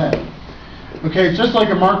up to his head. Okay, just like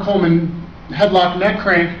a Mark Coleman headlock neck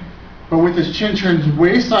crank, but with his chin turned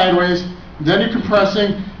way sideways. Then you're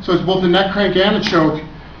compressing, so it's both a neck crank and a choke.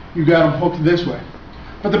 You got him hooked this way.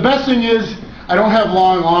 But the best thing is, I don't have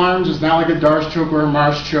long arms. It's not like a Darce choke or a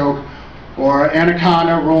Marsh choke or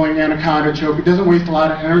anaconda, rolling anaconda choke. It doesn't waste a lot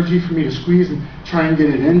of energy for me to squeeze and try and get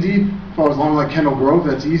it in deep. If I was long like Kendall Grove,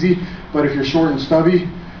 that's easy. But if you're short and stubby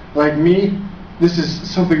like me, this is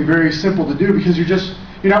something very simple to do because you're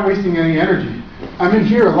not wasting any energy. I'm in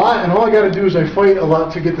here a lot, and all I got to do is I fight a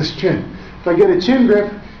lot to get this chin. If I get a chin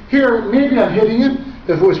grip here, maybe I'm hitting it.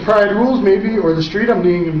 If it was Pride Rules, maybe, or the street, I'm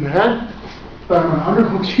kneeing him in the head. But I'm going to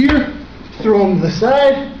underhook here, throw him to the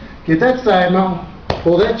side, get that side mount,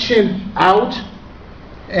 pull that chin out,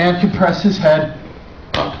 and compress his head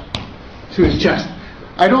up to his chest.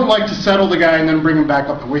 I don't like to settle the guy and then bring him back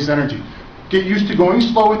up to waste energy. Get used to going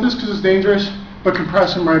slow with this because it's dangerous, but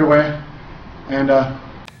compress him right away. And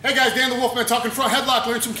hey guys, Dan the Wolfman talking front headlock,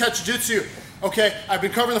 learn some Catch-Jitsu. Okay, I've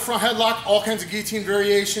been covering the front headlock, all kinds of guillotine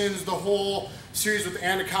variations, the whole series with the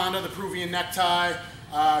anaconda, the Peruvian necktie,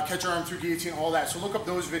 catch your arm through guillotine, all that. So look up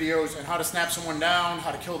those videos, and how to snap someone down,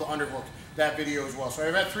 how to kill the underhook, that video as well. So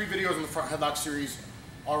I've had 3 videos in the front headlock series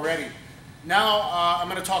already. Now I'm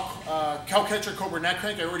going to talk cow catcher, Cobra neck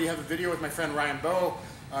crank. I already have a video with my friend Ryan Bowe.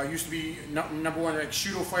 Used to be #1 ranked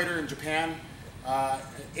Shudo fighter in Japan,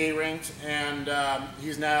 A ranked, and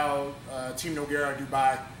he's now Team Noguera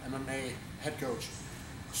Dubai MMA head coach.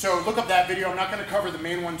 So look up that video. I'm not going to cover the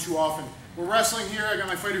main one too often. We're wrestling here. I got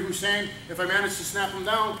my fighter Hussein. If I manage to snap him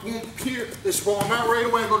down, boom, here, they sprawl him out right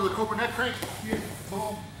away. I go to the Cobra neck crank, here,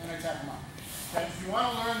 boom, and I tap him out. Okay? If you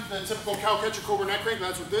want to learn the typical cow catcher Cobra neck crank,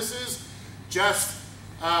 that's what this is. Just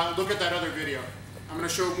look at that other video. I'm going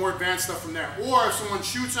to show more advanced stuff from there. Or if someone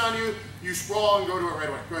shoots on you, you sprawl and go to it right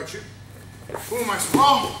away. Go ahead, shoot. Boom, I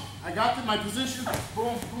sprawl. I got to my position.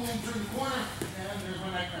 Boom, boom, turn the corner, and there's my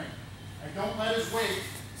neck crank. I don't let his weight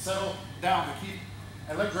settle down.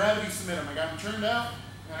 I let gravity submit him. I got him turned out,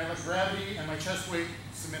 and I let gravity and my chest weight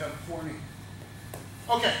submit him for me.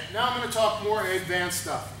 Okay, now I'm going to talk more advanced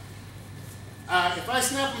stuff. If I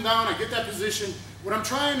snap him down, I get that position. What I'm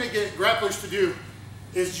trying to get grapplers to do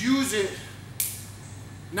is use it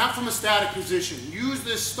not from a static position. Use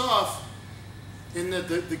this stuff in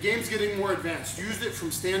the game's getting more advanced. Use it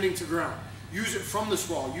from standing to ground. Use it from the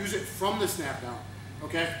sprawl. Use it from the snap down.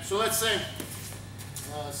 Okay, so let's say,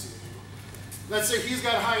 let's say he's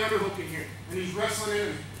got a high underhook in here, and he's wrestling in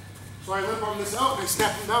me. So I lip arm this out, and I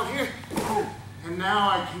snap him down here, boom, and now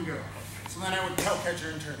I can go. So then I would cow catcher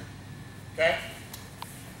and turn it. Okay?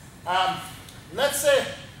 Let's say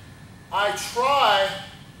I try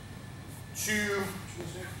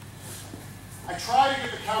to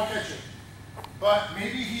get the cow catcher, but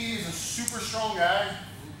maybe he's a super strong guy,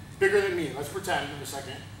 bigger than me. Let's pretend in a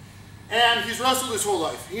second. And he's wrestled his whole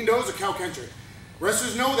life. He knows a cow catcher.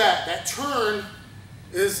 Wrestlers know that. That turn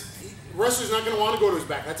is, wrestler's not going to want to go to his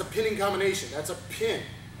back. That's a pinning combination. That's a pin.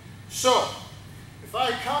 So, if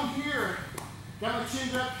I come here, got my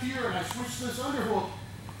chin up here, and I switch this underhook,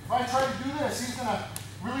 if I try to do this, he's going to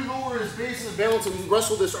really lower his base and balance and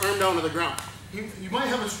wrestle this arm down to the ground. You might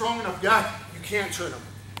have a strong enough guy, you can't turn him.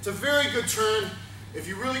 It's a very good turn. If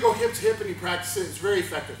you really go hip to hip and you practice it, it's very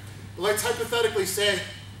effective. But let's hypothetically say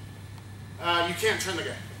you can't turn the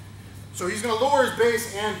guy. So he's going to lower his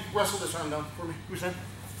base and wrestle this arm down for me. Who's in?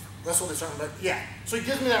 Wrestle this arm down. Yeah. So he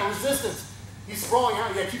gives me that resistance. He's sprawling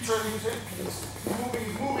out. Yeah, keep turning.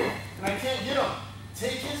 He's moving, and I can't get him.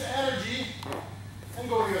 Take his energy and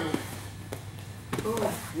go the other way.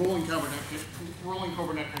 Oh, rolling cobra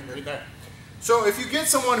neck crank right there. So if you get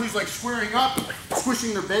someone who's like squaring up,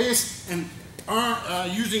 squishing their base, and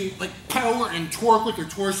aren't using like power and torque with their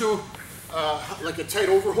torso, like a tight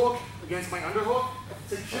overhook against my underhook,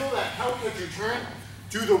 to kill that cow catcher turn,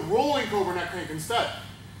 do the rolling cobra neck crank instead.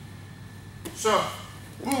 So,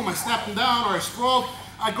 boom, I snap him down or I sprawl,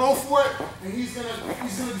 I go for it, and he's gonna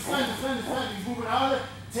defend, he's moving out of it,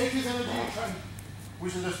 take his energy and try and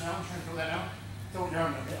wizard this down, try and throw that out, throw it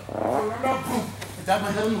down, throw it down, boom, I dab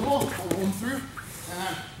my head in the hole, I'll roll him through, and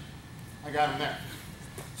then I got him there.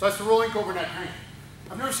 So that's the rolling cobra neck crank.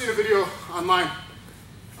 I've never seen a video online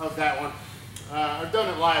of that one. I've done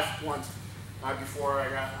it live once before I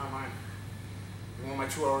got online in one of my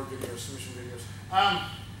 2-hour videos, submission videos.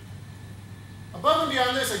 Above and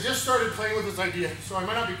beyond this, I just started playing with this idea, so I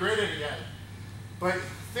might not be great at it yet. But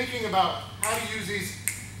thinking about how to use these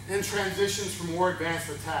in transitions for more advanced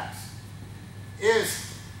attacks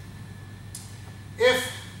is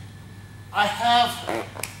if I have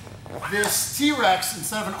this T-Rex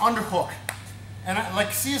instead of an underhook, and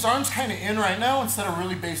see his arm's kind of in right now instead of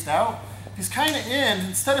really based out. He's kind of in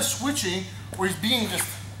instead of switching, where he's being just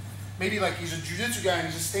maybe like he's a jiu-jitsu guy and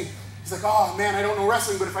he's like, oh man, I don't know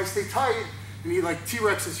wrestling, but if I stay tight, and he like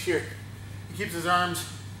T-Rex is here. He keeps his arms,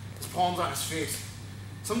 his palms on his face.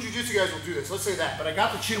 Some jiu-jitsu guys will do this. Let's say that, but I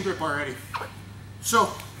got the chin grip already.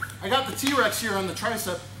 So I got the T-Rex here on the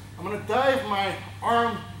tricep. I'm gonna dive my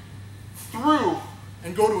arm through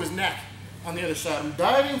and go to his neck on the other side. I'm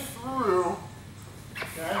diving through,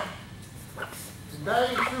 okay? I'm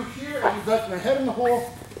diving through here, and I'm ducking my head in the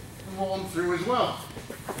hole and rolling through as well.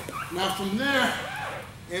 Now from there,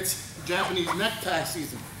 it's Japanese necktie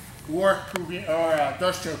season, or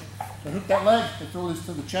Darce choke. So I hook that leg, I throw this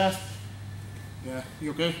to the chest. Yeah,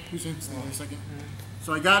 you okay? Stay there a second.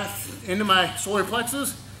 So I got it into my solar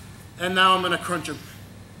plexus, and now I'm gonna crunch him.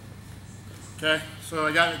 Okay, so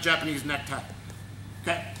I got a Japanese necktie.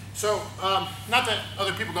 Okay, so not that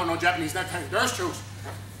other people don't know Japanese necktie and Darce chokes,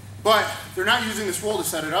 but they're not using this roll to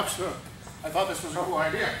set it up, so I thought this was a cool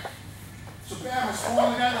idea. So bam, I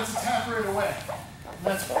swallow the guy, that's a tap right away.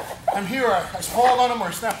 I'm here, I swallowed on him or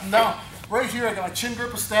I snapped him down. Right here, I got my chin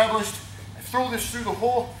grip established. I throw this through the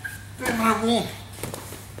hole, then I roll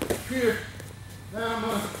here. Then I'm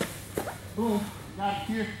gonna, boom, got it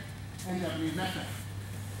here, and Japanese necktie.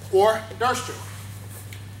 Or Darce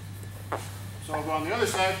choke. So I'll go on the other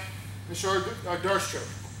side and show a Darce choke.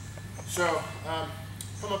 So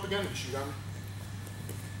come up again and shoot on me.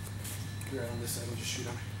 Here on this side and just shoot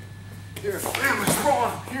on me. Here, bam, it's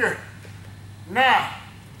rolling. Here. Now,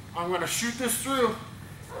 I'm going to shoot this through.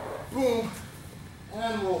 Boom.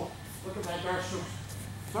 And roll. Look at that Darce choke.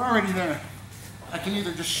 It's already there. I can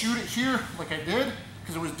either just shoot it here like I did,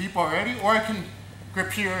 because it was deep already, or I can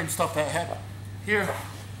grip here and stuff that head. Here.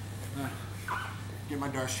 Get my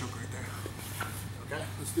Darce choke right there. Okay,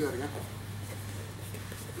 let's do that again.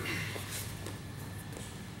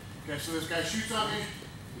 Okay, so this guy shoots on me.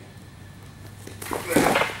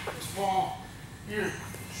 This ball. Here.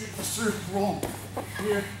 Shoot this through. Roll.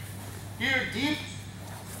 Here. Here. Deep.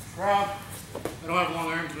 Grab. I don't have long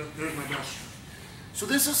arms, but there's my Darce choke. So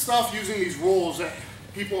this is stuff using these rolls that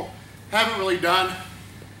people haven't really done.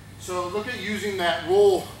 So look at using that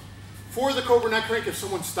roll for the cobra neck crank if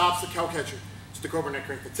someone stops the cow catcher. It's the cobra neck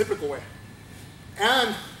crank, the typical way.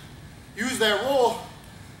 And use that roll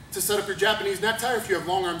to set up your Japanese necktie. If you have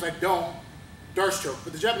long arms, I don't. Darce choke,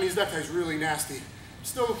 but the Japanese necktie is really nasty.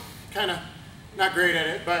 Still kind of not great at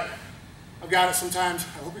it, but I've got it sometimes.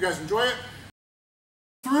 I hope you guys enjoy it.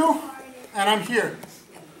 Through, and I'm here.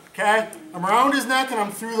 Okay? I'm around his neck and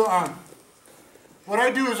I'm through the arm. What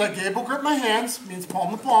I do is I gable grip my hands, means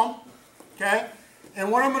palm to palm. Okay?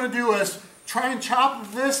 And what I'm going to do is try and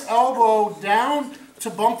chop this elbow down to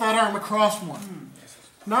bump that arm across more.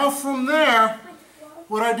 Now from there,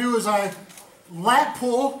 what I do is I lat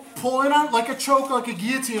pull in on like a choke, like a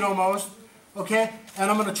guillotine almost. Okay?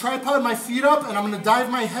 And I'm going to tripod my feet up and I'm going to dive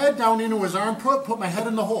my head down into his armpit, put my head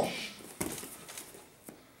in the hole.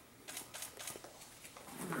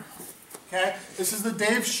 Okay, this is the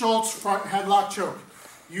Dave Schultz front headlock choke.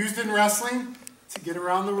 Used in wrestling to get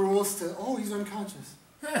around the rules to, oh, he's unconscious.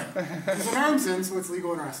 There's an arms in, so it's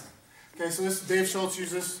legal in wrestling. Okay, so this Dave Schultz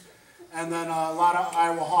uses this, and then a lot of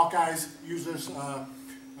Iowa Hawkeyes use this.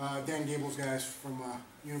 Dan Gable's guys from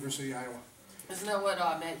University of Iowa. Isn't that what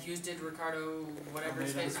Matt Hughes did, Ricardo, whatever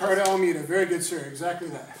his face was? Ricardo Almeida, very good sir, exactly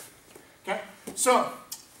that. Okay, so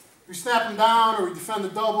we snap him down or we defend the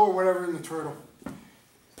double or whatever in the turtle.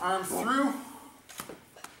 Arm through,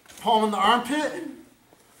 palm in the armpit,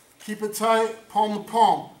 keep it tight, palm to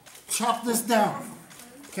palm. Chop this down.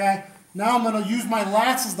 Okay, now I'm going to use my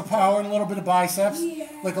lats as the power and a little bit of biceps.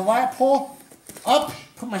 Like a lat pull, up,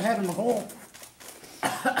 put my head in the hole.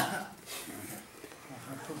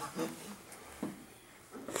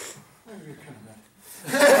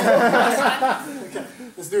 Okay,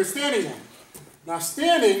 let's do a standing one. Now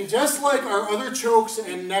standing, just like our other chokes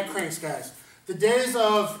and neck cranks, guys, the days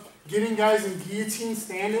of getting guys in guillotine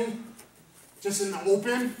standing, just in the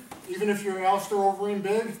open, even if you're Alistair Overeem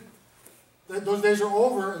big, those days are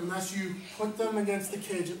over unless you put them against the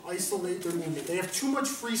cage and isolate their movement. They have too much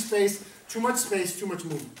free space, too much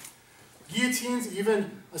movement. Guillotines,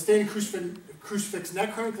 even a standing crucifix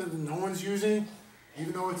neck crank that no one's using,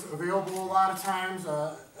 even though it's available a lot of times.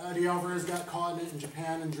 Eddie Alvarez got caught in it in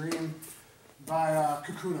Japan and Dream by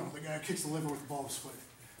Kakuno, the guy who kicks the liver with the ball of his foot,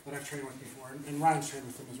 that I've trained with before, and Ryan's trained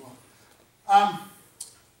with him as well.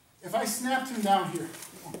 If I snapped him down here,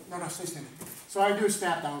 no, stay standing. So I do a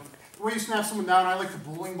snap down. The way you snap someone down, I like to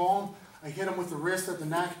bowling ball him. I hit him with the wrist at the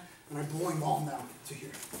neck, and I bowling ball him down to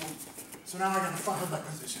here. So now I got the front headlock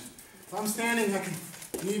position. If I'm standing, I can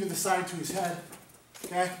knee to the side to his head,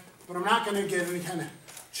 okay? But I'm not going to get any kind of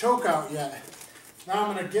choke out yet. Now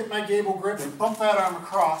I'm going to get my gable grip and bump that arm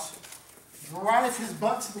across, drive his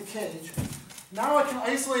butt to the cage. Now I can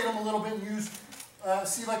isolate him a little bit and use,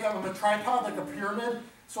 see like I'm a tripod, like a pyramid.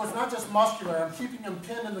 So it's not just muscular, I'm keeping him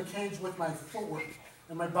pinned in the cage with my footwork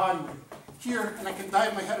and my body weight. Here, and I can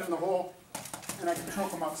dive my head in the hole, and I can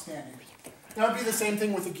choke him out standing. That would be the same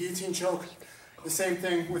thing with a guillotine choke, the same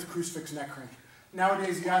thing with crucifix neck crank.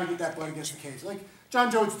 Nowadays, you gotta get that butt against the cage. Like John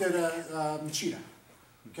Jones did Machida,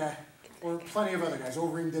 okay? Or plenty of other guys.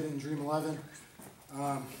 Overeem did it in Dream 11.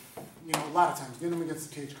 You know, a lot of times, get him against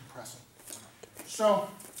the cage, compress him. So,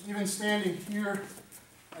 even standing here,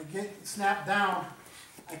 I get snapped down,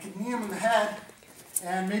 I can knee him in the head,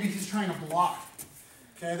 and maybe he's trying to block.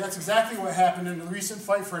 Okay, that's exactly what happened in the recent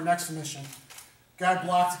fight for a neck submission. Guy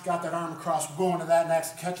blocked, got that arm across, we'll go into that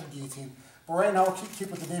next, catch a guillotine. But right now, we'll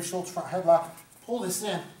keep with the Dave Schultz front headlock, pull this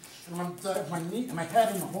in, and I'm my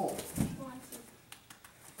head in the hole.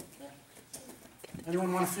 Okay.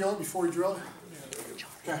 Anyone want to feel it before we drill it?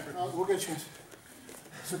 Okay, we'll get a chance.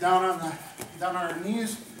 So down on our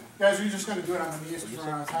knees. Guys, we're just going to do it on the knees for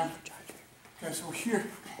our time. Okay, so here,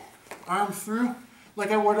 arm through,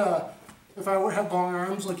 like I would if I would have long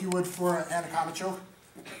arms like you would for an anaconda choke.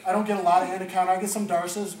 I don't get a lot of anaconda. I get some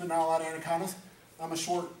darces, but not a lot of anacondas. I'm a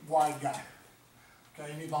short, wide guy.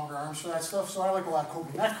 Okay, you need longer arms for that stuff. So I like a lot of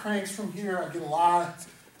Cobra neck cranks from here. I get a lot of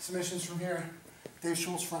submissions from here. Dave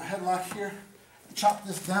Schultz front headlock here. Chop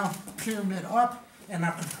this down, pyramid up, and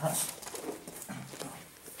now compress.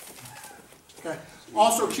 Okay.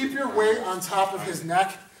 Also, keep your weight on top of his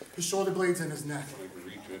neck, his shoulder blades, and his neck.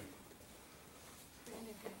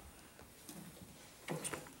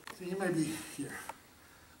 So he may be here.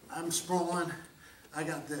 I'm sprawling. I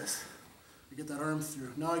got this. I get that arm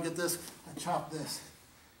through. Now I get this. I chop this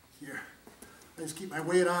here. I just keep my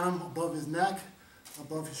weight on him above his neck,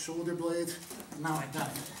 above his shoulder blades. And now I got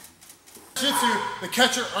it. Jiu-Jitsu, the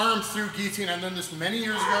catcher arm through guillotine. I learned this many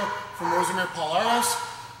years ago from Rosemary Polaris.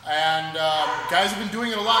 And guys have been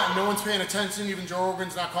doing it a lot, and no one's paying attention. Even Joe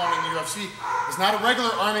Rogan's not calling it in the UFC. It's not a regular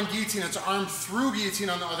arm in guillotine. It's an arm through guillotine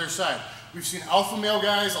on the other side. We've seen alpha male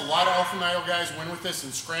guys, a lot of alpha male guys win with this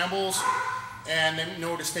in scrambles, and they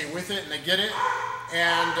know to stay with it, and they get it.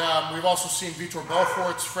 And we've also seen Vitor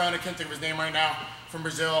Belfort's friend, I can't think of his name right now, from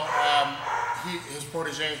Brazil. His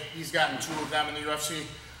protege, he's gotten 2 of them in the UFC.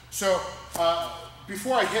 So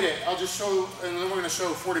before I hit it, I'll just show, and then we're going to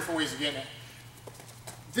show 44 ways of getting it.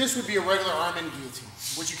 This would be a regular arm in guillotine,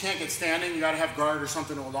 which you can't get standing. You got to have guard or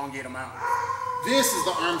something to elongate them out. This is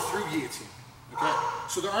the arm through guillotine. Okay,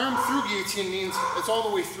 so the arm through guillotine means it's all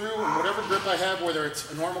the way through, and whatever grip I have, whether it's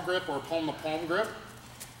a normal grip or a palm-to-palm grip,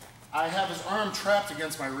 I have his arm trapped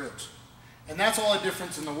against my ribs. And that's all the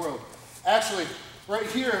difference in the world. Actually, right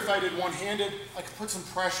here, if I did one-handed, I could put some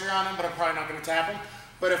pressure on him, but I'm probably not going to tap him.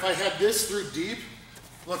 But if I had this through deep,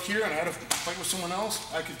 look here, and I had to fight with someone else,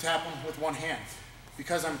 I could tap him with one hand.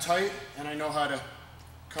 Because I'm tight, and I know how to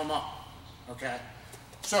come up, okay?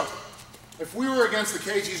 So, if we were against the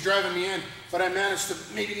cage, he's driving me in, but I managed to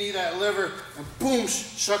maybe knee that liver and boom,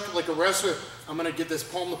 shuck like a wrestler. I'm gonna get this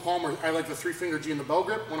palm to palm, or I like the 3-finger G in the bell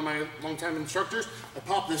grip, one of my longtime instructors. I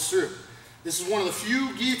pop this through. This is one of the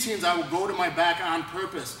few guillotines I will go to my back on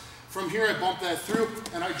purpose. From here, I bump that through,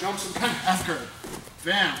 and I jump some kind of F-guard.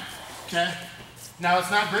 Bam, okay? Now,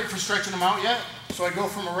 it's not great for stretching them out yet, so I go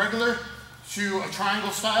from a regular to a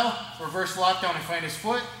triangle style, reverse lockdown, I find his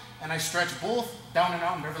foot, and I stretch both down and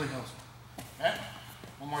out in Beverly Hills. Okay,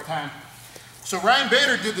 one more time. So Ryan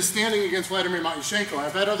Bader did the standing against Vladimir Matyushenko.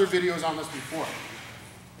 I've had other videos on this before.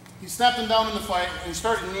 He snapped him down in the fight, and he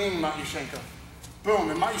started kneeing Matyushenko.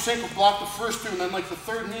 Boom, and Matyushenko blocked the first two, and then like the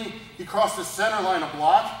third knee, he crossed the center line of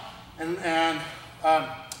block, and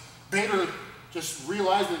Bader just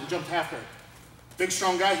realized it and jumped half guard. Big,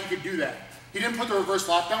 strong guy, he could do that. He didn't put the reverse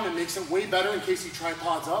lockdown. It makes it way better in case he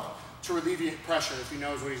tripods up to alleviate pressure if he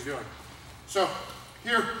knows what he's doing. So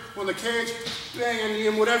here, when the cage, bang, I knee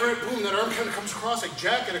him, whatever, boom, that arm kind of comes across, I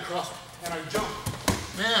jack it across, and I jump.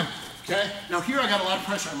 Bam, okay? Now here I got a lot of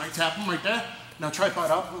pressure. I might tap him right there. Now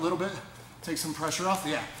tripod up a little bit, take some pressure off,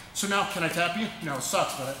 yeah. So now, can I tap you? No, it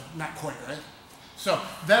sucks, but not quite, right? So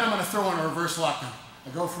then I'm gonna throw in a reverse lockdown. I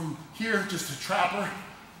go from here, just a trapper,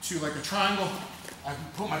 to like a triangle. I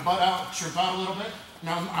put my butt out, shirk out a little bit.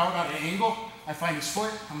 Now I'm out at an angle. I find his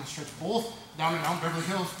foot. I'm gonna stretch both down and out Beverly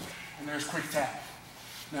Hills, and there's quick tap.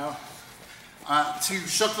 Now, to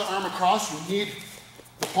shuck the arm across, you need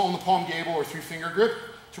the palm-to-palm gable or 3-finger grip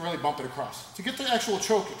to really bump it across. To get the actual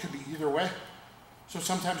choke, it could be either way. So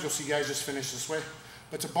sometimes you'll see guys just finish this way,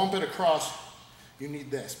 but to bump it across, you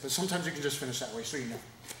need this. But sometimes you can just finish that way, so you know.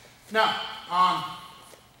 Now, on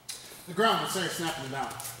the ground, let's say I'm snapping it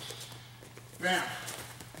down. Bam.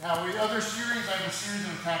 Now, with other series, I have a series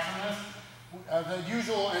of attacks on this. The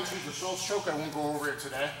usual entry is the Schultz choke. I won't go over it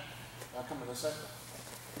today. I'll come to this side.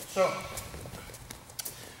 So,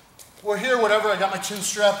 we're here, whatever. I got my chin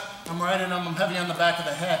strap. I'm riding them. I'm heavy on the back of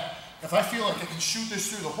the head. If I feel like I can shoot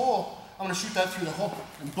this through the hole, I'm going to shoot that through the hole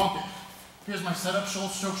and bump it. Here's my setup.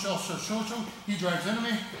 Schultz choke, Schultz choke, Schultz choke. He drives into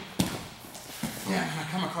me. Yeah, and I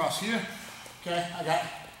come across here. Okay, I got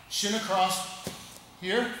shin across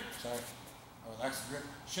here. Sorry. Relax the grip.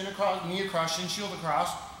 Shin across, knee across, shin shield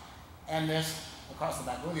across, and this across the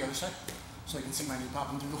back. Go to the other side, so I can see my knee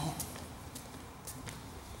popping through the hole.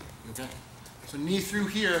 Okay? So knee through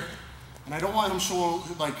here, and I don't want them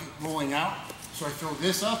like rolling out, so I throw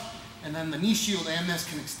this up, and then the knee shield and this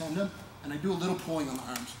can extend them, and I do a little pulling on the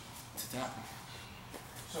arms to tap them.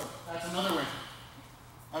 So that's another way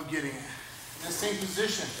of getting it. In the same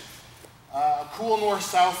position, a cool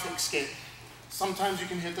north-south escape. Sometimes you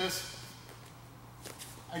can hit this.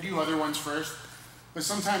 I do other ones first, but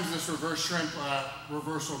sometimes this reverse shrimp,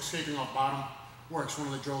 reversal escaping off bottom works, one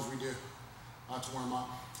of the drills we do to warm up.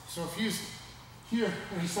 So if he's here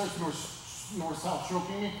and he starts north-south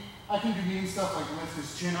choking me, I can do mean stuff like lift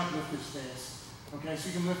his chin up, lift his face. Okay, so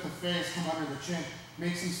you can lift the face, come under the chin,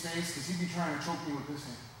 make some space, because he'd be trying to choke me with this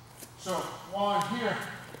hand. So while I'm here,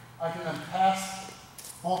 I can then pass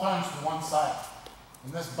both arms to one side.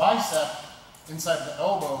 And this bicep inside the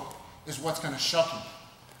elbow is what's going to shuck him.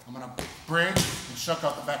 I'm going to bridge and shuck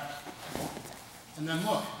out the back. And then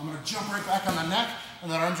look, I'm going to jump right back on the neck,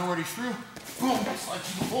 and that arm's already through. Boom, slide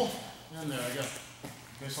to the hole, and there I go.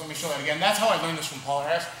 Okay, so let me show that again. That's how I learned this from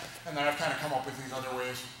Pancrase, and then I've kind of come up with these other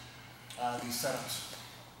ways, these setups.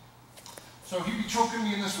 So if he'd be choking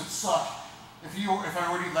me, and this would suck. If I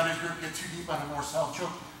already let his grip get too deep on a north-south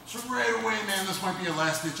choke. So right away, man, this might be a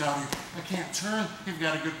last-ditch out here. I can't turn. He's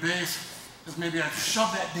got a good base. Because maybe I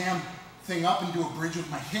shove that damn thing up and do a bridge with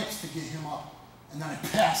my hips to get him up. And then I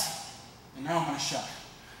pass. And now I'm going to shut.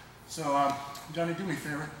 So, Johnny, do me a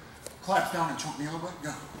favor. Collapse down and choke me a little bit.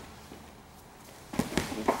 Go.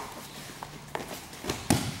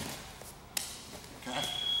 Okay.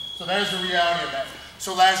 So there's the reality of that.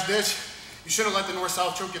 So last ditch, you shouldn't let the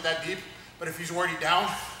north-south choke get that deep. But if he's already down,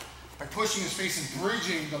 by pushing his face and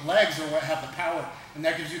bridging, the legs are what have the power. And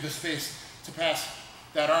that gives you the space to pass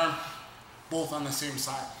that arm both on the same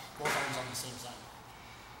side. Both arms on the same side.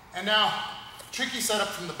 And now, tricky setup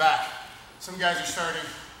from the back. Some guys are starting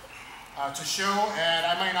to show, and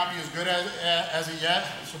I might not be as good as it yet,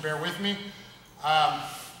 so bear with me.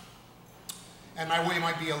 And my way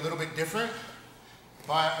might be a little bit different,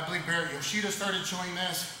 but I believe Barrett Yoshida started showing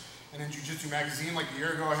this, and in Jiu-Jitsu magazine like a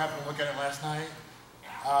year ago. I happened to look at it last night.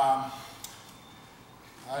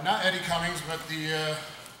 Not Eddie Cummings, but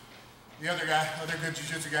the other guy, other good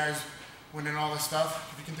Jiu-Jitsu guys winning all this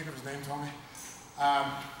stuff. If you can think of his name, tell me.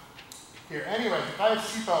 Here, anyway, if I have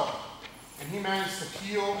seatbelt and he managed to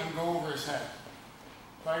peel and go over his head.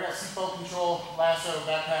 So I got seatbelt control, lasso,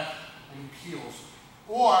 backpack, and he peels.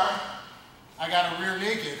 Or I got a rear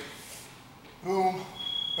naked, boom,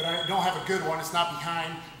 but I don't have a good one. It's not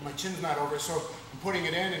behind, my chin's not over it, so I'm putting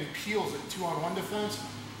it in and he peels it, 2-on-1 defense,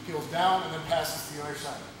 peels down and then passes to the other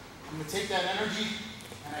side. I'm gonna take that energy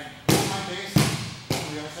and I build my base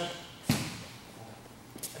on the other side.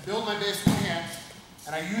 I build my base with my hands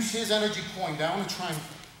and I use his energy pulling down to try and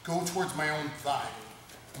go towards my own thigh.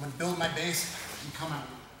 I'm gonna build my base and come out.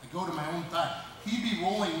 I go to my own thigh. He'd be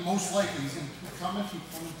rolling most likely. He's gonna keep coming, keep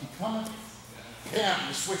coming, keep coming. Bam,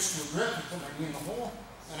 I switch to a grip, I put my knee in the hole,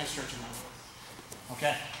 then I stretch him out.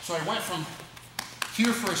 Okay, so I went from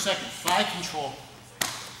here for a second, thigh control,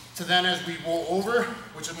 to then as we roll over,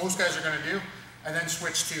 which most guys are gonna do, I then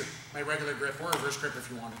switch to my regular grip or reverse grip if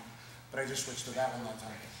you want it. But I just switched to that one that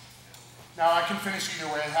time. Now I can finish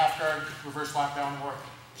either way, half guard, reverse lockdown, or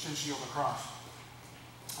shin shield across.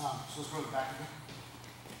 So let's go to the back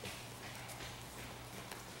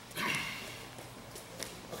again.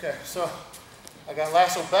 Okay, so I got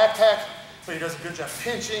lasso backpack, but he does a good job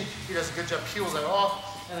pinching, he does a good job peels that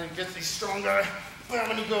off, and then gets these strong guy, bam,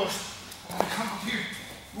 and he goes. I'm gonna come up here,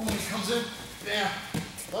 boom, he comes in, bam.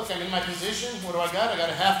 Look, I'm in my position, what do I got? I got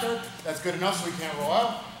a half guard, that's good enough so he can't roll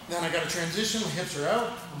out. Then I got a transition, my hips are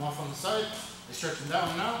out, I'm off on the side, I stretch them down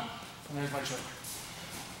and out, and there's my choke.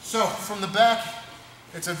 So, from the back,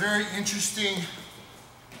 it's a very interesting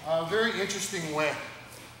way.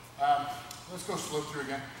 Let's go slow through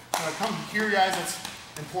again. So I come here, guys, that's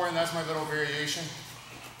important, that's my little variation.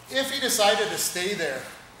 If he decided to stay there,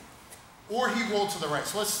 or he rolled to the right,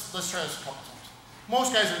 so let's try this a couple times.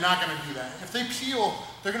 Most guys are not gonna do that. If they peel,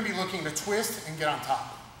 they're gonna be looking to twist and get on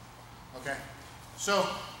top, okay? So,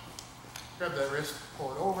 grab that wrist,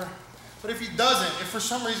 pull it over. But if he doesn't, if for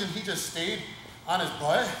some reason he just stayed on his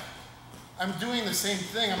butt, I'm doing the same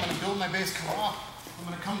thing. I'm gonna build my base, come off. I'm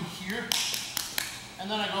gonna come here, and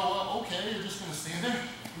then I go, well, okay, you're just gonna stay there.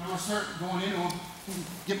 And I'm gonna start going into him,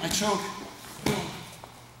 get my choke, boom,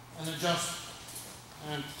 and adjust.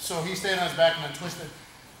 And so he stayed on his back and then twisted.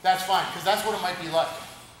 That's fine, because that's what it might be like.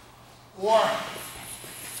 Or,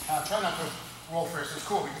 try not to roll first. It's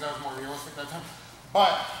cool because that was more realistic that time.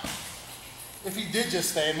 But, if he did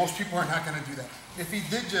just stay, and most people are not gonna do that. If he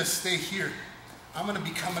did just stay here, I'm gonna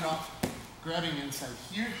be coming up, grabbing inside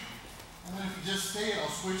here, and then if you just stay, I'll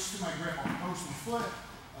switch to my grip. I'll post my foot,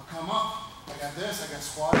 I'll come up, I got this, I got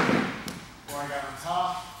squatted, or I got on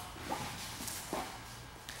top.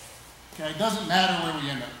 Okay, it doesn't matter where we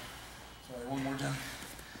end up. Sorry, one more time.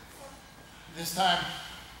 This time,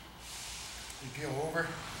 you peel over,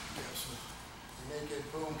 so you make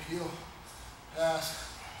it, boom, peel, pass.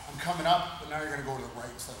 I'm coming up, but now you're gonna go to the right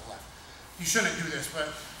instead of left. You shouldn't do this,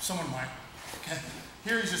 but someone might. Okay,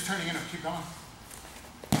 here he's just turning into, keep going.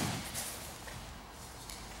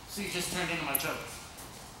 See, he just turned into my choke.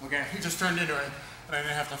 Okay, he just turned into it, and I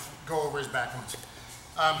didn't have to go over his back once.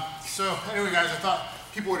 So anyway, guys, I thought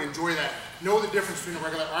people would enjoy that. Know the difference between a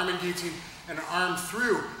regular arm and guillotine and an arm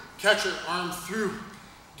through catcher, arm through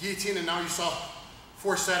guillotine, and now you saw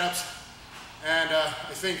 4 setups. And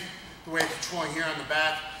I think the way of controlling here on the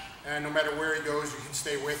back, and no matter where he goes, you can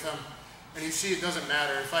stay with him. And you see, it doesn't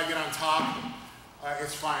matter. If I get on top,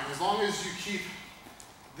 it's fine. As long as you keep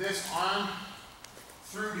this arm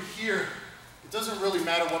through to here, it doesn't really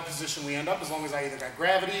matter what position we end up, as long as I either got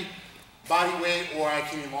gravity, body weight, or I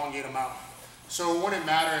can elongate him out. So it wouldn't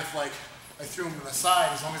matter if like I threw him to the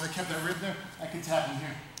side, as long as I kept that rib there, I can tap him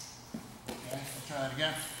here. Okay, I'll try that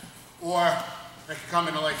again. Or I could come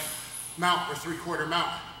into like mount or 3/4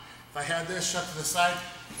 mount. If I had this shut to the side,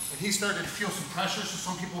 and he started to feel some pressure, so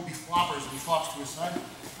some people will be floppers, and he flops to his side,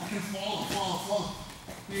 I can follow,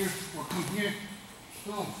 here, or come here,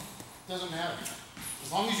 boom, doesn't matter.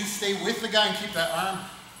 As long as you stay with the guy and keep that arm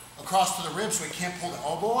across to the rib so he can't pull the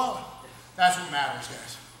elbow out, that's what matters,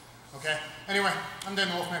 guys. Okay? Anyway, I'm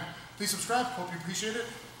DanTheWolfman. Please subscribe, hope you appreciate it.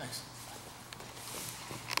 Thanks.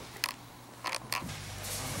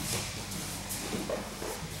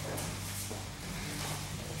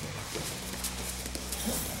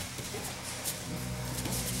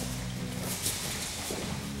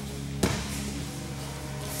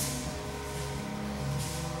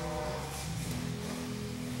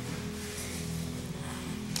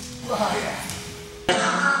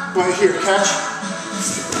 Right here, catch,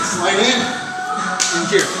 slide in, and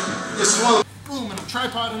here. This is one of the, boom, and I'm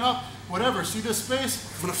tripoding up, whatever. See this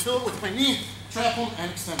space? I'm gonna fill it with my knee, trap them,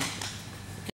 and extend them.